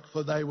the lake,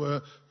 for they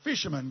were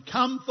fishermen.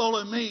 Come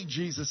follow me,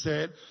 Jesus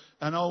said,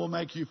 and I will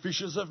make you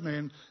fishers of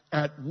men.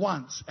 At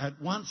once,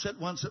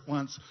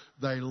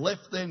 they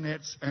left their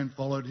nets and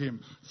followed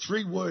him.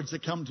 3 words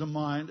that come to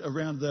mind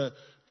around the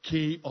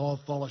key of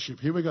fellowship.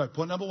 Here we go.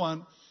 Point number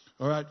 1.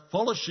 All right.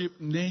 Fellowship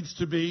needs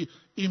to be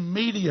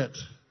immediate.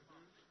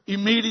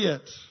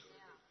 Immediate.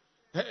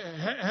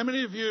 How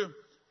many of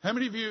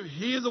you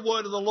hear the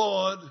word of the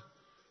Lord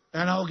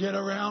and I'll get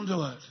around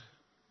to it?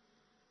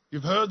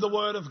 You've heard the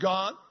word of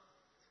God.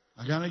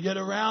 I'm going to get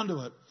around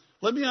to it.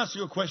 Let me ask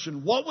you a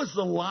question. What was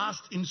the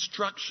last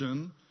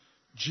instruction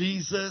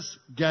Jesus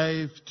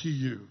gave to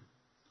you?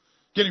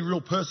 Getting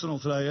real personal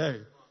today,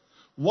 eh?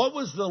 What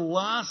was the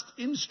last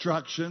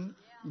instruction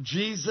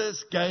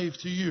Jesus gave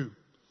to you?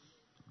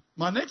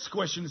 My next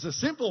question is a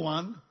simple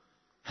one.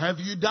 Have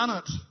you done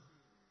it?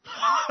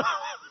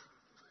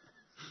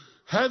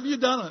 Have you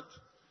done it?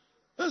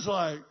 It's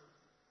like,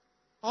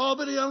 oh,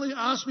 but he only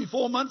asked me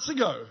 4 months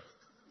ago.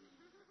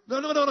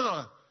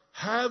 No.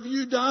 Have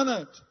you done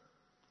it?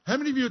 How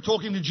many of you are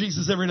talking to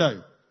Jesus every day?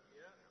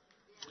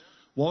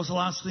 What was the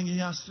last thing he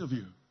asked of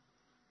you?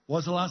 What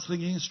was the last thing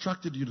he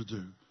instructed you to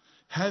do?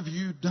 Have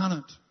you done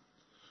it?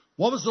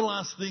 What was the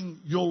last thing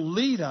your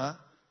leader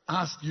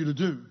asked you to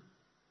do?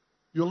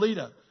 Your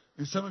leader.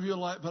 And some of you are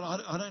like, but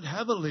I don't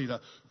have a leader.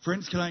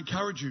 Friends, can I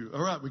encourage you?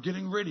 All right, we're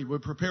getting ready. We're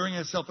preparing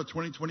ourselves for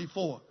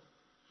 2024.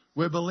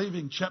 We're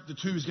believing chapter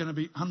 2 is going to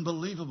be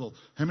unbelievable.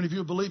 How many of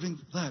you are believing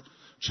that?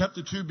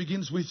 Chapter 2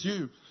 begins with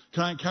you.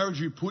 Can I encourage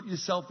you, put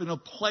yourself in a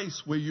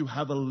place where you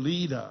have a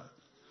leader.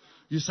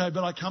 You say,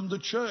 but I come to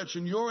church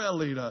and you're our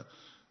leader.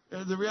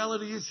 The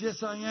reality is,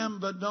 yes, I am,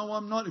 but no,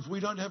 I'm not. If we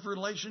don't have a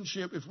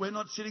relationship, if we're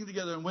not sitting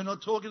together and we're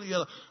not talking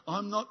together,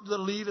 I'm not the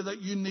leader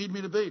that you need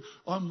me to be.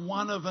 I'm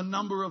one of a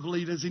number of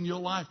leaders in your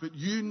life, but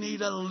you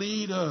need a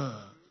leader.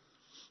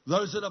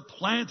 Those that are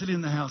planted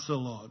in the house of the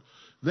Lord.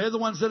 They're the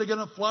ones that are going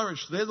to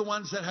flourish. They're the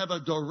ones that have a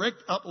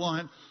direct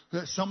upline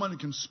that someone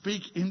can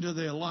speak into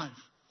their life.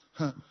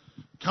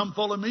 Come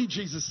follow me,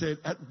 Jesus said.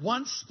 At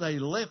once they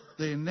left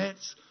their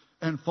nets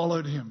and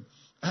followed him.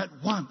 At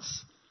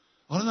once.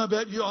 I don't know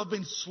about you, I've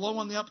been slow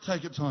on the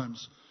uptake at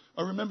times.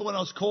 I remember when I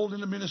was called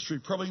into ministry,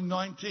 probably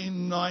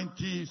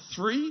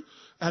 1993,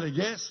 at a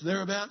guess,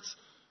 thereabouts.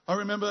 I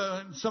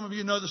remember, and some of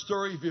you know the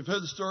story. If you've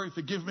heard the story,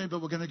 forgive me,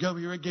 but we're going to go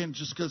here again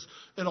just because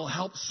it'll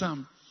help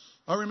some.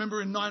 I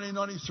remember in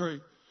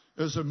 1993,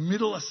 it was the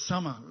middle of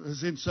summer. It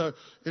was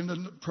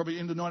probably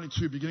end of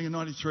 92, beginning of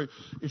 93.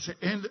 It's the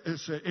end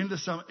of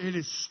summer. It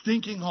is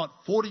stinking hot,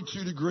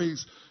 42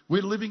 degrees.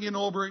 We're living in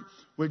Albury.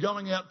 We're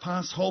going out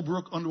past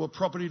Holbrook onto a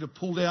property to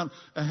pull down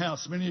a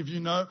house. Many of you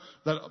know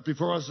that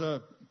before I was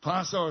a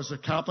pastor, I was a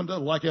carpenter,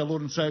 like our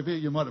Lord and Saviour.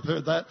 You might have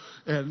heard that.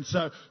 And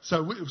so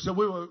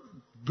we were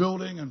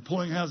building and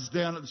pulling houses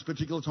down at this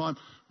particular time.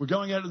 We're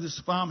going out to this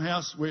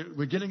farmhouse.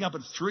 We're getting up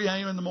at 3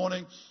 a.m. in the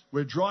morning.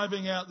 We're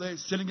driving out there,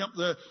 setting up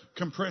the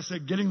compressor,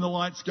 getting the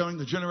lights going,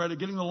 the generator,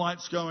 getting the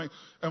lights going,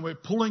 and we're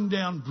pulling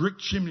down brick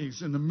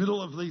chimneys in the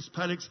middle of these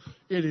paddocks.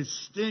 It is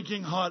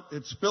stinking hot.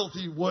 It's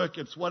filthy work.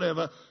 It's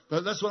whatever.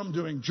 But that's what I'm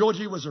doing.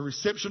 Georgie was a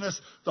receptionist,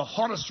 the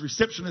hottest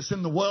receptionist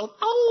in the world.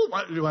 Oh,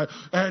 anyway.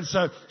 And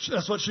so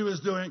that's what she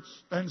was doing.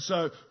 And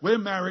so we're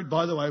married,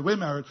 by the way. We're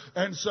married.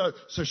 And so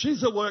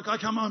she's at work. I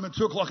come home at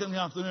 2 o'clock in the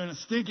afternoon.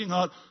 It's stinking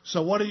hot.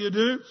 So what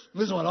do?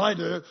 This is what I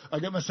do. I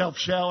get myself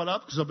showered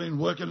up because I've been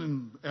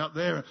working out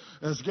there.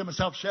 I get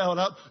myself showered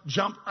up,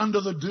 jump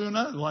under the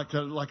doona, like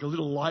a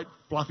little light,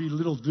 fluffy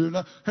little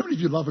doona. How many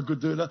of you love a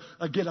good doona?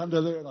 I get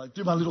under there and I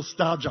do my little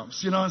star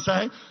jumps. You know what I'm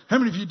saying? How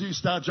many of you do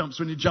star jumps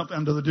when you jump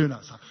under the doona?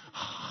 It's like,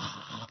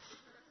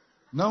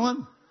 no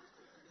one?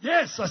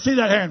 Yes, I see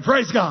that hand.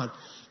 Praise God.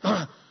 All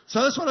right.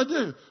 So that's what I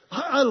do.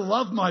 I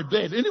love my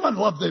bed. Anyone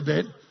love their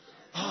bed?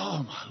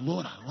 Oh, my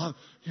Lord, I love,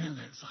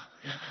 it's like,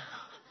 yeah.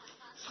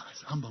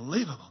 It's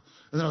unbelievable.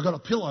 And then I've got a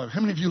pillow. How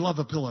many of you love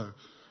a pillow?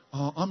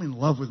 Oh, I'm in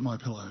love with my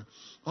pillow.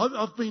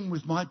 I've been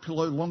with my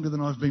pillow longer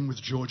than I've been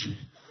with Georgie.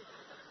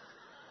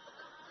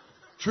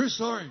 True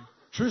story.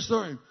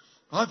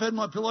 I've had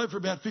my pillow for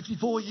about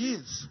 54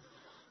 years.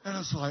 And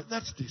it's like,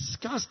 that's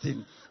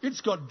disgusting.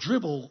 It's got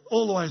dribble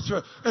all the way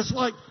through. It's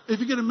like, if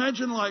you can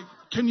imagine,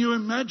 can you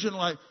imagine,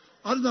 I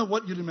don't know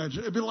what you'd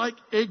imagine. It'd be like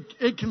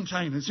egg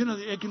containers. You know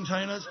the egg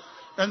containers?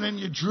 And then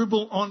you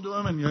dribble onto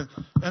them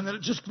and then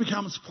it just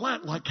becomes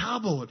flat like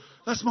cardboard.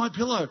 That's my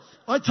pillow.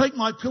 I take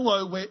my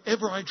pillow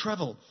wherever I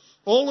travel,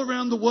 all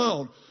around the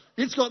world.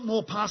 It's got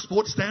more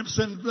passport stamps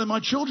than my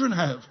children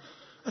have.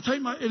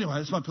 Anyway,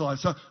 that's my pillow.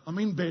 So I'm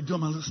in bed doing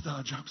my little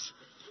star jumps.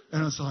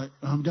 And it's like,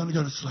 I'm going to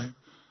go to sleep,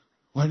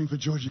 waiting for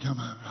George to come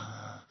home.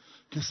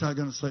 Can start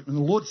going to sleep. And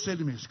the Lord said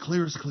to me, it's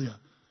clear as clear.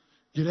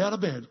 Get out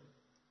of bed,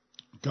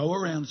 go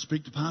around,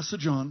 speak to Pastor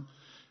John,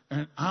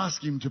 and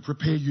ask him to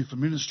prepare you for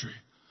ministry.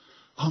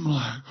 I'm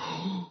like,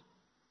 oh,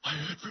 I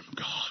heard from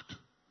God.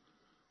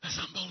 That's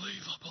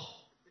unbelievable.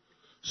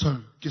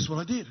 So guess what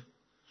I did?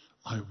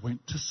 I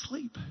went to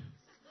sleep.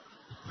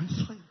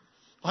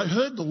 I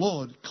heard the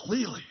Lord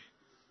clearly,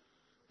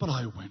 but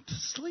I went to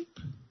sleep.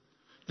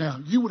 Now,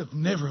 you would have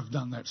never have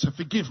done that, so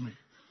forgive me.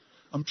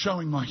 I'm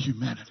showing my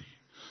humanity.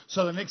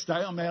 So the next day,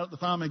 I'm out at the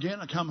farm again.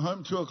 I come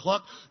home, 2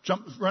 o'clock,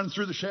 run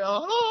through the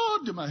shower,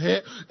 do my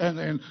hair, and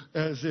then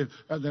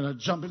I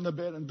jump in the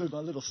bed and do my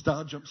little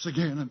star jumps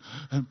again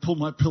and pull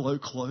my pillow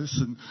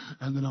close, and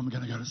then I'm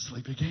going to go to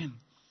sleep again.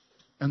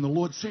 And the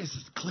Lord says,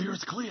 it's clear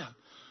as clear.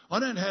 I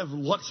don't have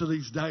lots of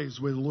these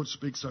days where the Lord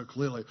speaks so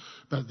clearly,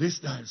 but this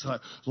day, it's like,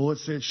 the Lord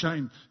says,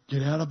 Shane,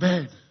 get out of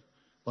bed.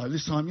 Like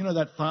this time, you know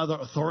that father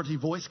authority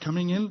voice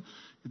coming in?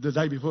 The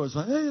day before, it's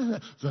like, hey.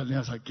 So now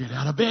it's like, get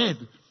out of bed.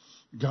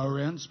 Go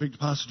around, speak to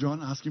Pastor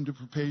John, ask him to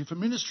prepare you for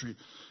ministry.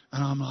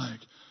 And I'm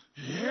like,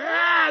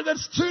 yeah,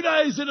 that's 2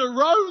 days in a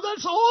row.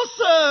 That's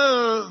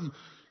awesome.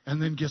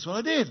 And then guess what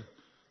I did?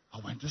 I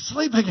went to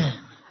sleep again.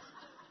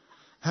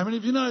 How many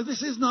of you know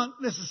this is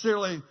not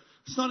necessarily,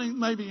 it's not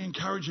maybe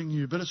encouraging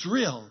you, but it's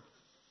real.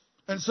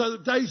 And so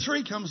day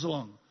 3 comes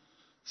along.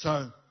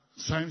 So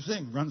same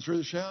thing, run through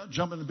the shower,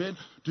 jump in the bed,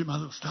 do my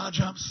little star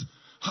jumps.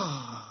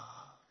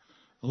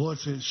 The Lord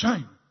says,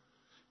 Shane,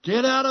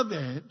 get out of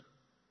bed.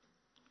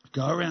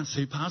 Go around,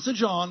 see Pastor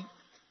John,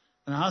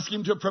 and ask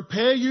him to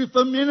prepare you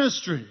for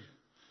ministry.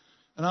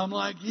 And I'm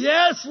like,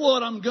 yes,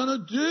 Lord, I'm going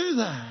to do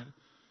that.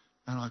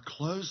 And I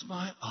closed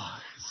my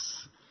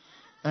eyes.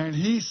 And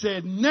he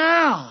said,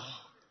 now.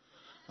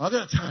 I've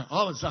got to tell you,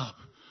 I was up.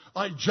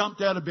 I jumped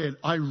out of bed.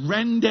 I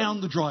ran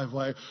down the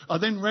driveway. I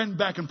then ran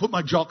back and put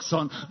my jocks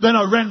on. Then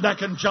I ran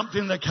back and jumped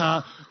in the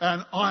car,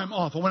 and I'm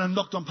off. I went and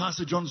knocked on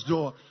Pastor John's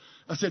door.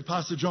 I said,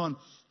 Pastor John,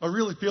 I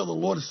really feel the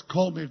Lord has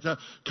called me to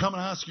come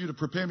and ask you to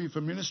prepare me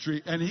for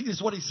ministry. And this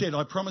is what he said.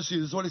 I promise you,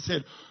 this is what he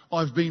said.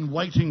 I've been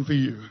waiting for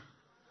you.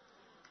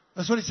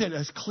 That's what he said.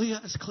 As clear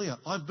as clear.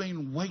 I've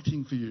been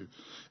waiting for you.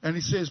 And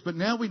he says, but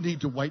now we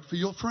need to wait for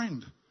your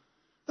friend.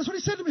 That's what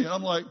he said to me.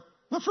 I'm like,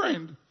 my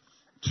friend?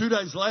 2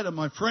 days later,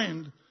 my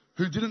friend,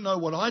 who didn't know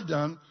what I'd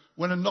done,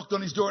 went and knocked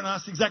on his door and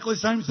asked exactly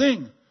the same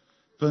thing.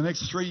 For the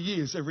next 3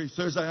 years, every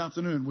Thursday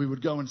afternoon, we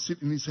would go and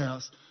sit in his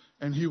house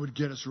and he would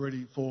get us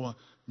ready for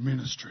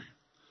ministry.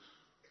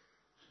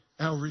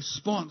 Our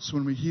response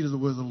when we hear the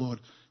word of the Lord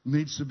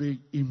needs to be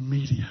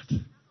immediate.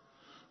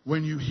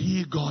 When you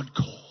hear God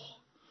call,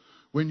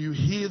 when you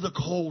hear the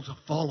call to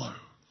follow,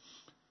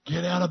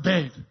 get out of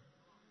bed.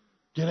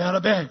 Get out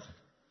of bed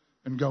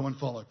and go and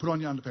follow. Put on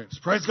your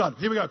underpants. Praise God.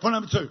 Here we go. Point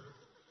number 2.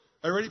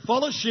 Are you ready?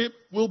 Fellowship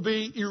will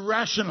be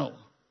irrational.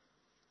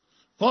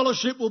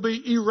 Fellowship will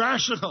be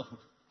irrational.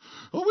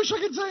 I wish I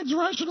could say it's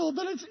rational,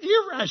 but it's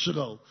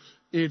irrational.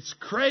 It's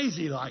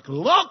crazy, like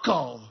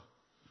loco.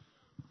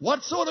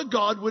 What sort of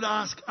God would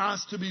ask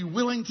us to be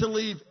willing to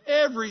leave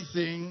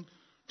everything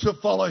to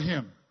follow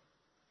him?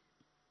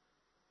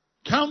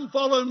 Come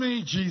follow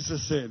me,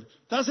 Jesus said.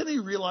 Doesn't he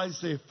realize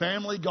they're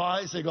family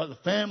guys? They've got the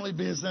family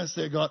business.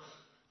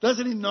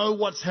 Doesn't he know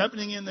what's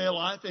happening in their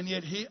life? And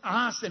yet he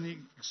asks and he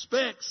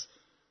expects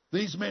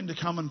these men to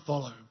come and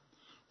follow.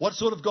 What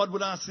sort of God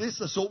would ask this?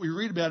 That's what we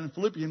read about in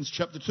Philippians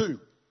chapter 2,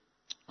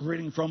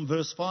 reading from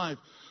verse 5.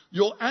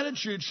 Your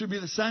attitude should be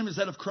the same as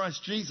that of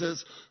Christ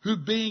Jesus, who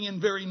being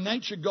in very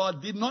nature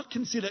God, did not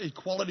consider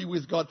equality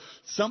with God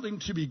something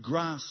to be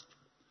grasped,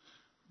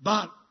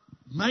 but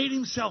made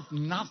himself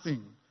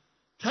nothing,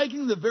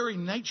 taking the very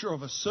nature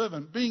of a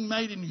servant, being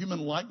made in human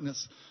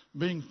likeness,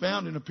 being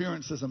found in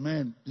appearance as a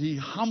man. He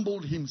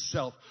humbled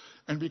himself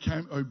and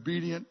became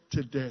obedient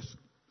to death,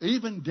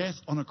 even death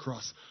on a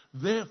cross.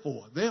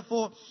 Therefore,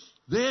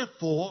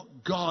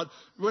 God,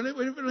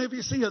 whenever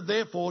you see a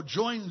therefore,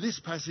 join this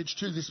passage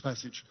to this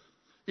passage.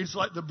 It's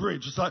like the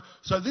bridge. It's like,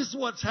 so this is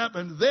what's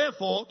happened.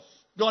 Therefore,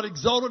 God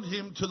exalted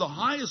him to the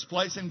highest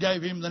place and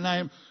gave him the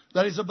name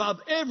that is above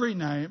every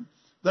name,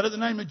 that at the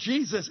name of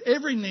Jesus,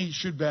 every knee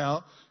should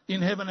bow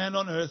in heaven and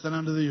on earth and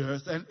under the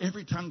earth, and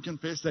every tongue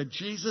confess that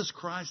Jesus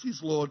Christ is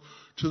Lord,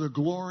 to the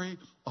glory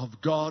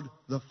of God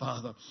the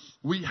Father.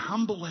 We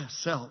humble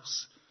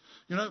ourselves.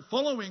 You know,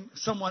 following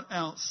someone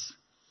else,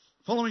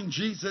 following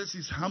Jesus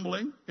is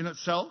humbling in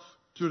itself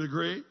to a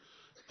degree,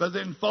 but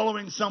then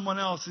following someone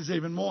else is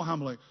even more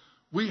humbling.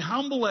 We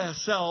humble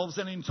ourselves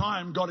and in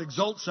time God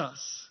exalts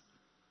us.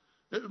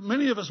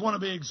 Many of us want to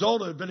be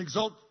exalted, but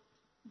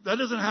that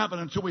doesn't happen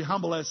until we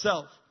humble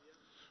ourselves.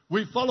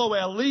 We follow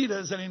our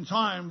leaders and in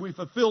time we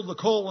fulfill the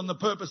call and the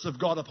purpose of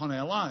God upon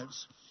our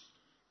lives.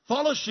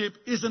 Fellowship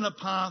isn't a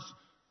path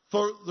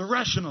for the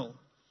rational,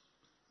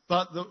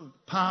 but the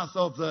path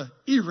of the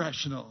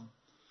irrational.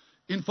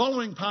 In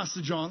following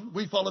Pastor John,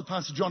 we followed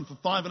Pastor John for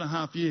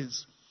 5.5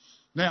 years.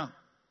 Now,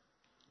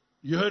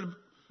 you heard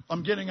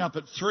I'm getting up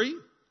at 3,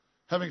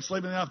 having a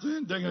sleep in the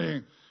afternoon,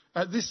 ding-a-ding.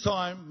 At this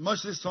time,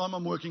 most of this time,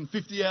 I'm working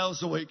 50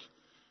 hours a week,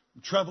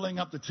 travelling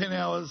up to 10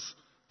 hours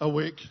a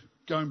week,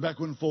 going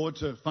backward and forward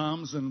to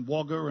farms and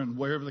Wagga and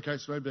wherever the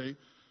case may be.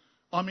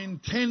 I'm in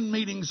 10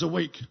 meetings a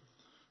week.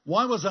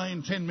 Why was I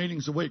in 10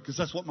 meetings a week? Because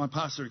that's what my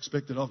pastor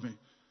expected of me.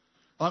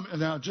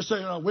 Now, just so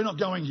you know, we're not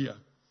going here.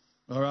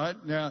 All right?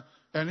 Now,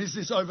 and is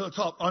this over the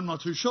top? I'm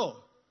not too sure.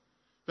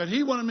 But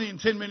he wanted me in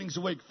 10 meetings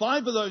a week.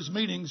 5 of those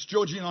meetings,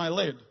 Georgie and I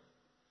led.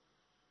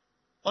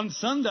 On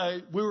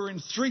Sunday, we were in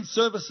 3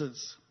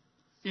 services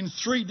in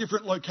 3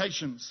 different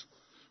locations.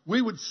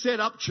 We would set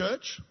up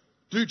church,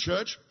 do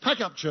church, pack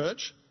up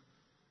church,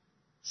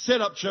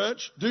 set up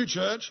church, do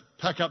church,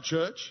 pack up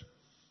church.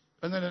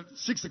 And then at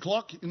 6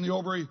 o'clock in the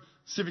Albury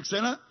Civic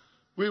Centre,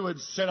 we would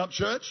set up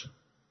church,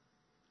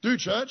 do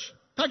church,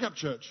 pack up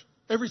church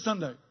every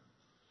Sunday.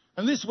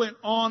 And this went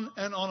on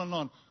and on and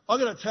on. I've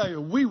got to tell you,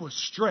 we were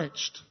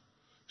stretched.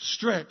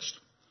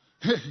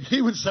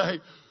 He would say,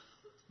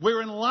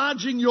 we're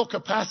enlarging your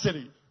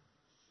capacity.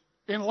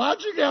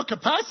 Enlarging our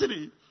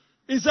capacity?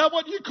 Is that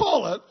what you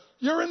call it?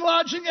 You're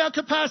enlarging our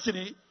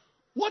capacity.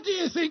 What do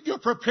you think you're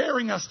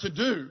preparing us to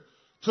do?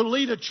 To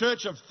lead a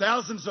church of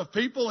thousands of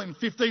people in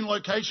 15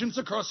 locations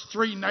across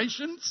 3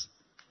 nations?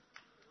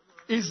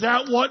 Is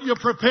that what you're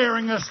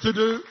preparing us to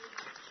do?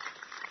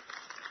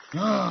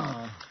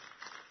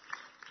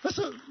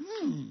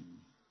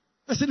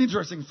 That's an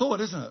interesting thought,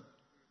 isn't it?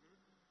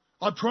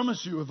 I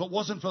promise you, if it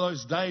wasn't for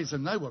those days,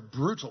 and they were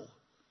brutal,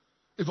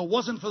 if it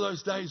wasn't for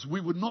those days,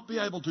 we would not be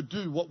able to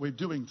do what we're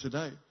doing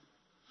today.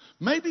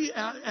 Maybe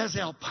as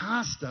our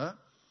pastor,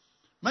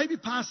 maybe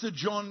Pastor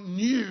John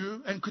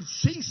knew and could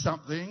see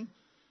something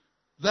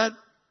that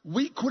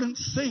we couldn't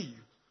see.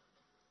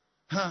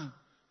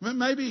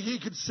 Maybe he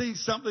could see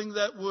something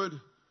that would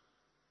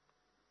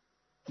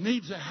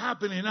need to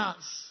happen in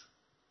us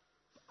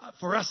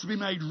for us to be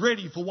made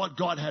ready for what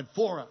God had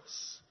for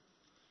us.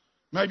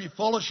 Maybe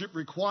fellowship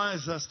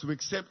requires us to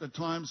accept at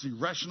times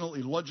irrational,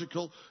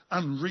 illogical,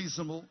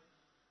 unreasonable.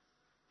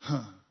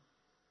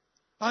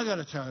 I got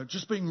to tell you,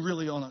 just being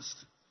really honest,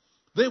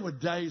 there were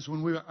days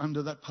when we were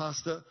under that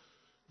pastor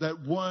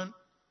that weren't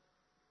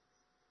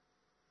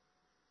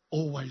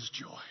always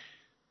joy.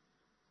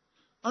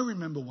 I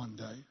remember one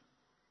day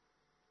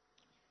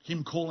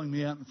him calling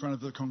me out in front of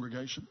the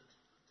congregation.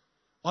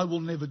 I will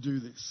never do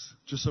this,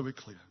 just so we're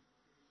clear.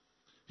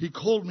 He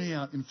called me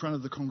out in front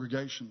of the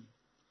congregation,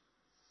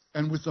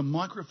 and with the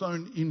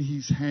microphone in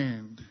his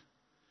hand,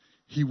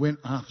 he went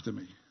after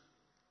me.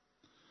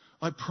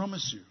 I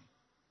promise you,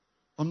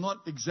 I'm not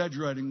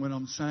exaggerating when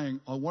I'm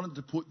saying I wanted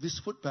to put this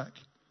foot back.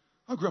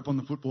 I grew up on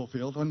the football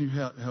field. I knew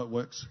how it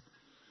works.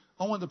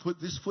 I wanted to put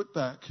this foot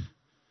back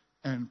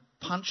and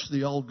punch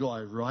the old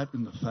guy right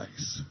in the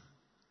face.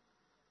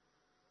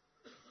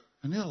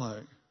 And you're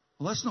like,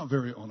 well, that's not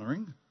very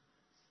honouring.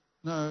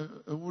 No,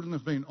 it wouldn't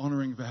have been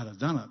honouring if I had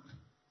done it.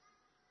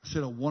 I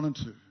said I wanted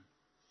to.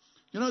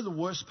 You know the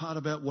worst part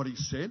about what he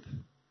said?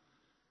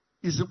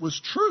 Is it was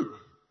true.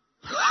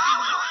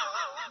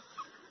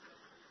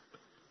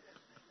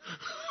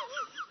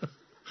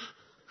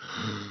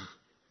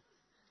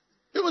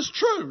 It was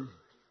true.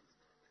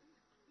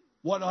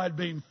 What I'd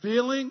been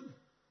feeling,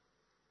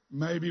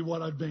 maybe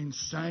what I'd been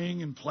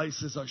saying in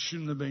places I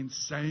shouldn't have been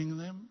saying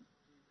them.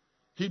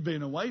 He'd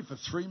been away for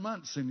 3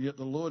 months, and yet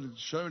the Lord had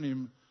shown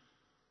him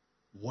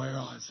where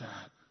I was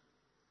at.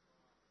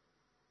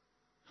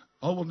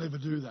 I will never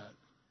do that.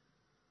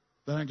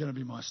 That ain't going to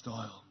be my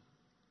style.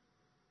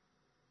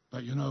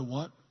 But you know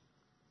what?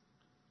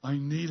 I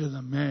needed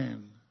a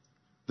man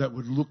that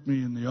would look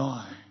me in the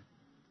eye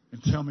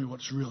and tell me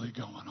what's really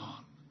going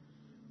on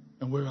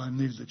and where I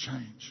needed to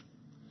change.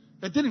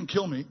 It didn't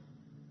kill me.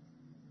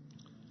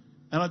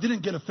 And I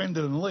didn't get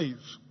offended and leave.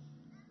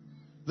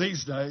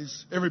 These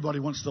days, everybody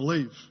wants to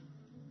leave.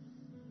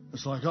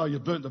 It's like, oh, you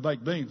burnt the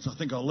baked beans. I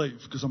think I'll leave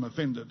because I'm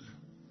offended.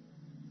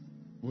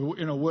 We're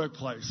in a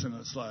workplace and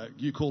it's like,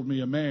 you called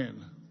me a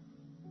man.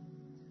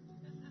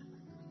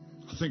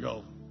 I think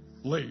I'll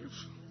leave.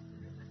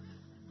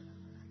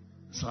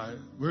 So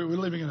we're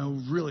living in a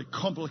really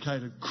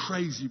complicated,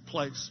 crazy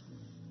place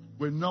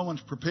where no one's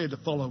prepared to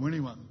follow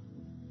anyone.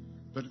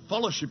 But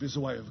fellowship is the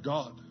way of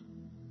God.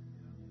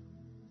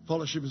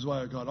 Fellowship is the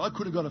way of God. I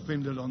could have got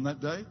offended on that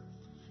day.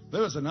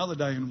 There was another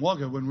day in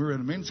Wagga when we were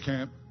in a men's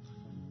camp.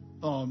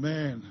 Oh,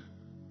 man.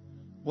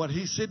 What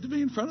he said to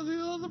me in front of the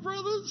other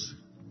brothers,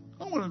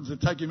 I wanted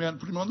to take him out and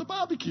put him on the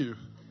barbecue.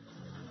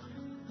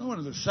 I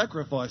wanted to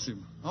sacrifice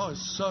him. Oh,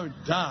 it's so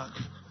dark.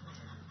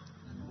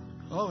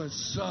 Oh,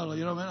 it's so,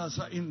 you know, man, I was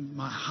in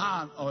my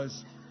heart,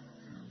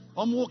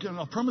 I'm walking,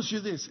 I promise you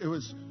this,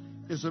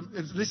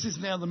 this is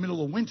now the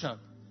middle of winter.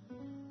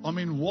 I'm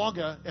in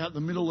Wagga, out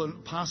the middle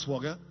of, past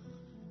Wagga.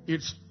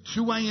 It's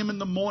 2 a.m. in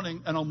the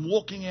morning, and I'm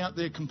walking out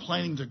there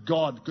complaining to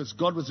God, because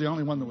God was the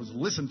only one that was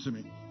listening to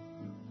me.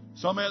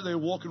 So I'm out there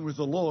walking with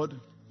the Lord,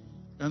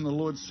 and the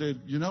Lord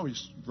said, you know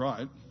he's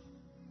right.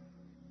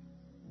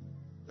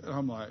 And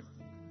I'm like,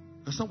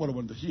 that's not what I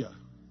wanted to hear.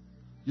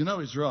 You know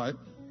he's right.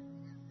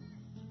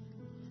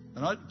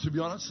 And to be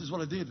honest, this is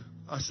what I did.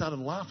 I started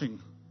laughing.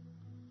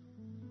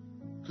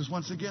 Because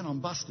once again,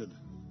 I'm busted.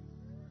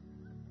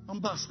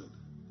 I'm busted.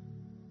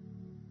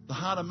 The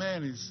heart of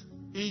man is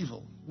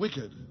evil,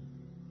 wicked.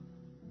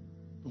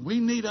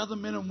 We need other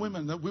men and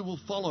women that we will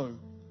follow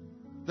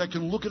that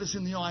can look at us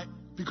in the eye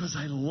because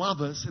they love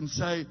us and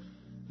say,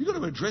 you've got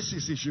to address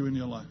this issue in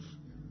your life.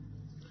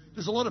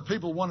 There's a lot of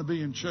people want to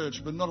be in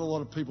church, but not a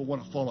lot of people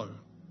want to follow.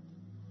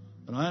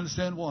 And I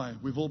understand why.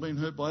 We've all been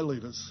hurt by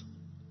leaders.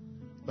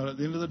 But at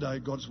the end of the day,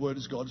 God's word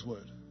is God's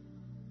word.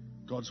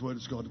 God's word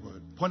is God's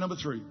word. Point number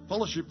 3,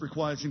 fellowship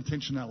requires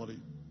intentionality.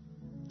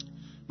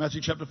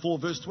 Matthew chapter 4,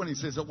 verse 20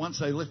 says that once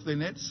they left their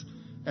nets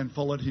and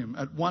followed him.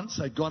 At once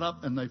they got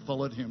up and they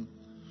followed him.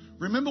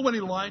 Remember when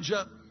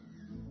Elijah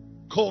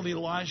called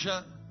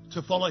Elisha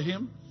to follow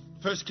him?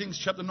 1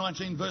 Kings chapter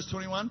 19, verse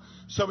 21.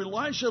 So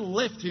Elisha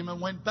left him and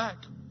went back.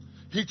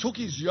 He took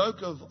his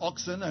yoke of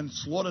oxen and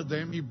slaughtered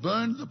them. He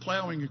burned the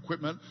plowing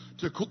equipment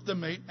to cook the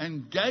meat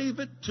and gave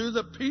it to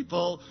the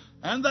people,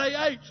 and they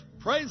ate.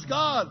 Praise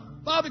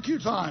God. Barbecue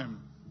time.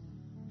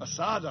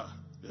 Asada.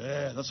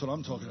 Yeah, that's what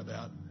I'm talking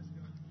about.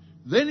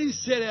 Then he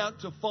set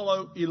out to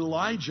follow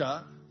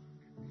Elijah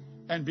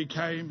and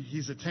became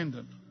his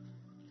attendant.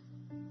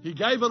 He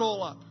gave it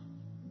all up.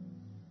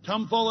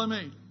 Come follow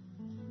me.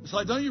 It's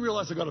like, don't you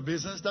realize I got a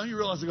business? Don't you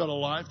realize I got a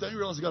life? Don't you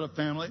realize I got a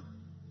family?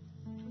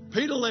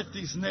 Peter left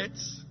his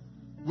nets,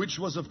 which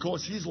was, of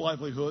course, his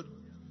livelihood.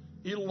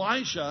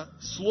 Elisha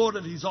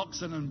slaughtered his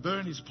oxen and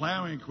burned his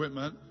plowing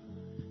equipment.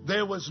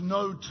 There was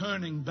no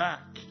turning back.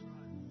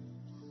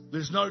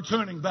 There's no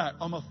turning back.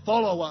 I'm a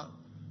follower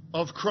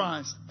of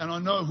Christ, and I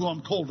know who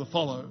I'm called to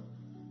follow.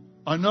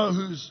 I know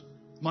who's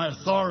my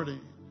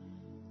authority.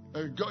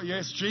 God,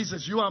 yes,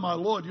 Jesus, you are my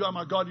Lord, you are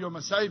my God, you are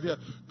my Savior,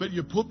 but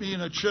you put me in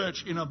a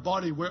church, in a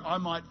body where I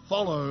might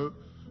follow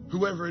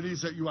whoever it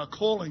is that you are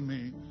calling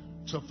me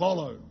to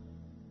follow.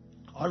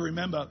 I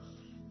remember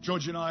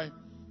George and I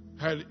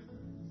had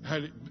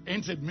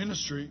entered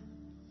ministry,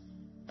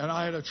 and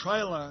I had a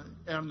trailer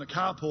out in the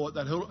carport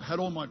that had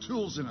all my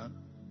tools in it.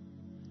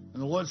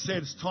 And the Lord said,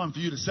 it's time for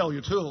you to sell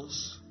your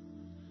tools.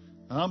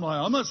 And I'm like,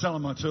 I'm not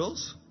selling my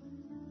tools.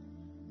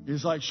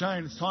 He's like,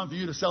 Shane, it's time for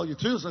you to sell your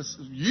tools. I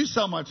said, you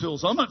sell my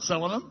tools. I'm not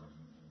selling them.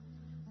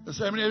 I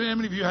said, how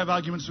many of you have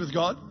arguments with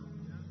God?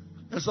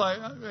 It's like,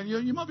 and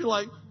you might be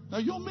like, no,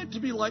 you're meant to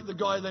be like the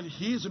guy that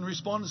hears and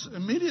responds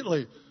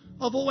immediately.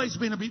 I've always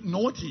been a bit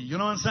naughty. You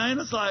know what I'm saying?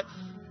 It's like,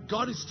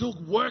 God is still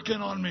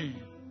working on me.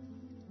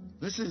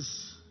 This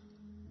is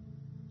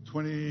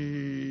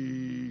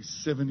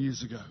 27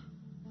 years ago.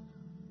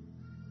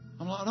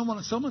 I'm like, I don't want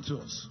to sell my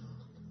tools.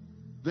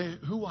 They're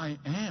who I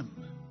am.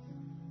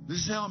 This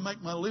is how I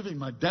make my living.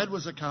 My dad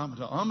was a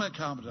carpenter. I'm a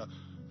carpenter.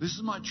 This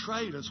is my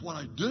trade. It's what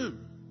I do.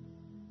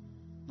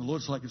 The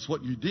Lord's like, it's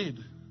what you did.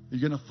 Are you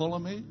going to follow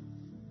me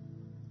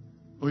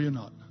or you're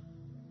not?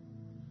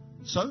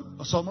 So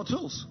I sold my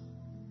tools.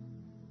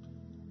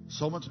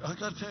 I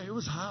got to tell you, it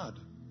was hard.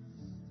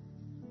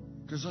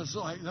 Because I was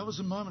like, that was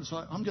a moment. It's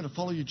like, I'm going to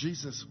follow you,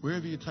 Jesus.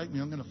 Wherever you take me,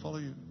 I'm going to follow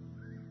you.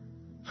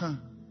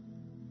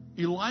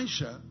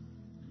 Elisha,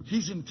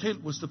 his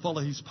intent was to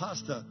follow his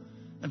pastor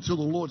until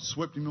the Lord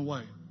swept him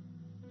away.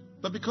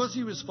 But because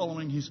he was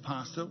following his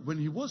pastor, when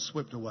he was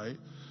swept away,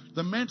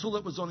 the mantle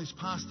that was on his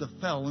pastor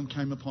fell and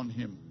came upon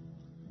him.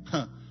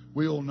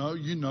 We all know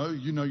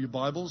your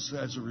Bibles.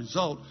 As a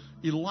result,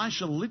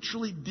 Elisha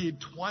literally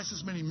did twice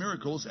as many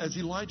miracles as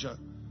Elijah.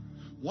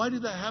 Why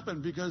did that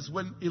happen? Because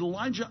when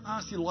Elijah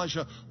asked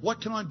Elisha,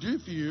 what can I do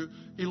for you?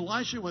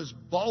 Elisha was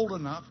bold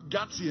enough,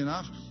 gutsy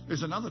enough,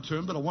 is another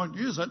term, but I won't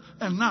use it,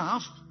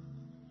 enough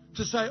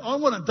to say, I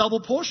want a double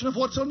portion of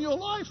what's on your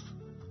life.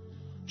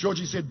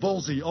 Georgie said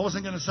ballsy. I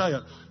wasn't going to say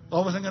it.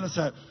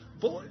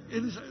 But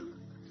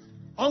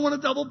I want a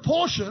double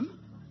portion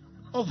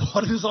of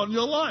what is on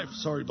your life.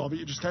 Sorry,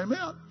 Bobby, it just came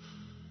out.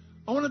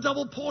 I want a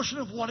double portion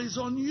of what is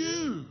on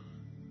you.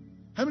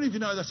 How many of you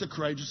know that's a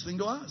courageous thing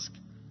to ask?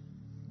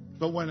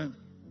 But when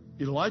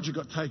Elijah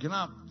got taken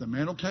up, the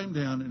mantle came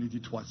down and he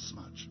did twice as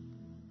much.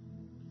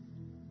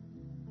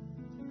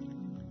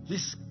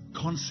 This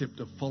concept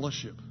of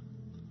fellowship,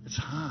 it's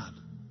hard.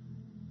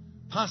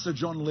 Pastor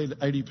John led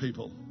 80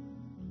 people.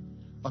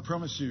 I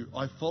promise you,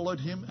 I followed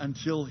him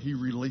until he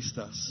released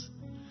us.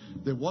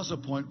 There was a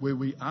point where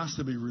we asked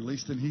to be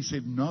released and he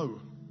said no.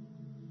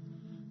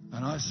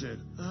 And I said,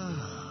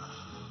 ugh.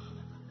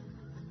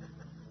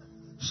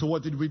 So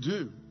what did we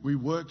do? We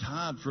worked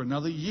hard for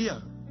another year.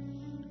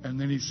 And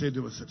then he said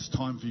to us, it's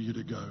time for you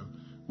to go.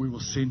 We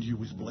will send you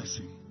with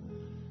blessing.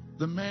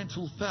 The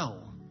mantle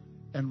fell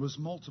and was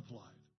multiplied.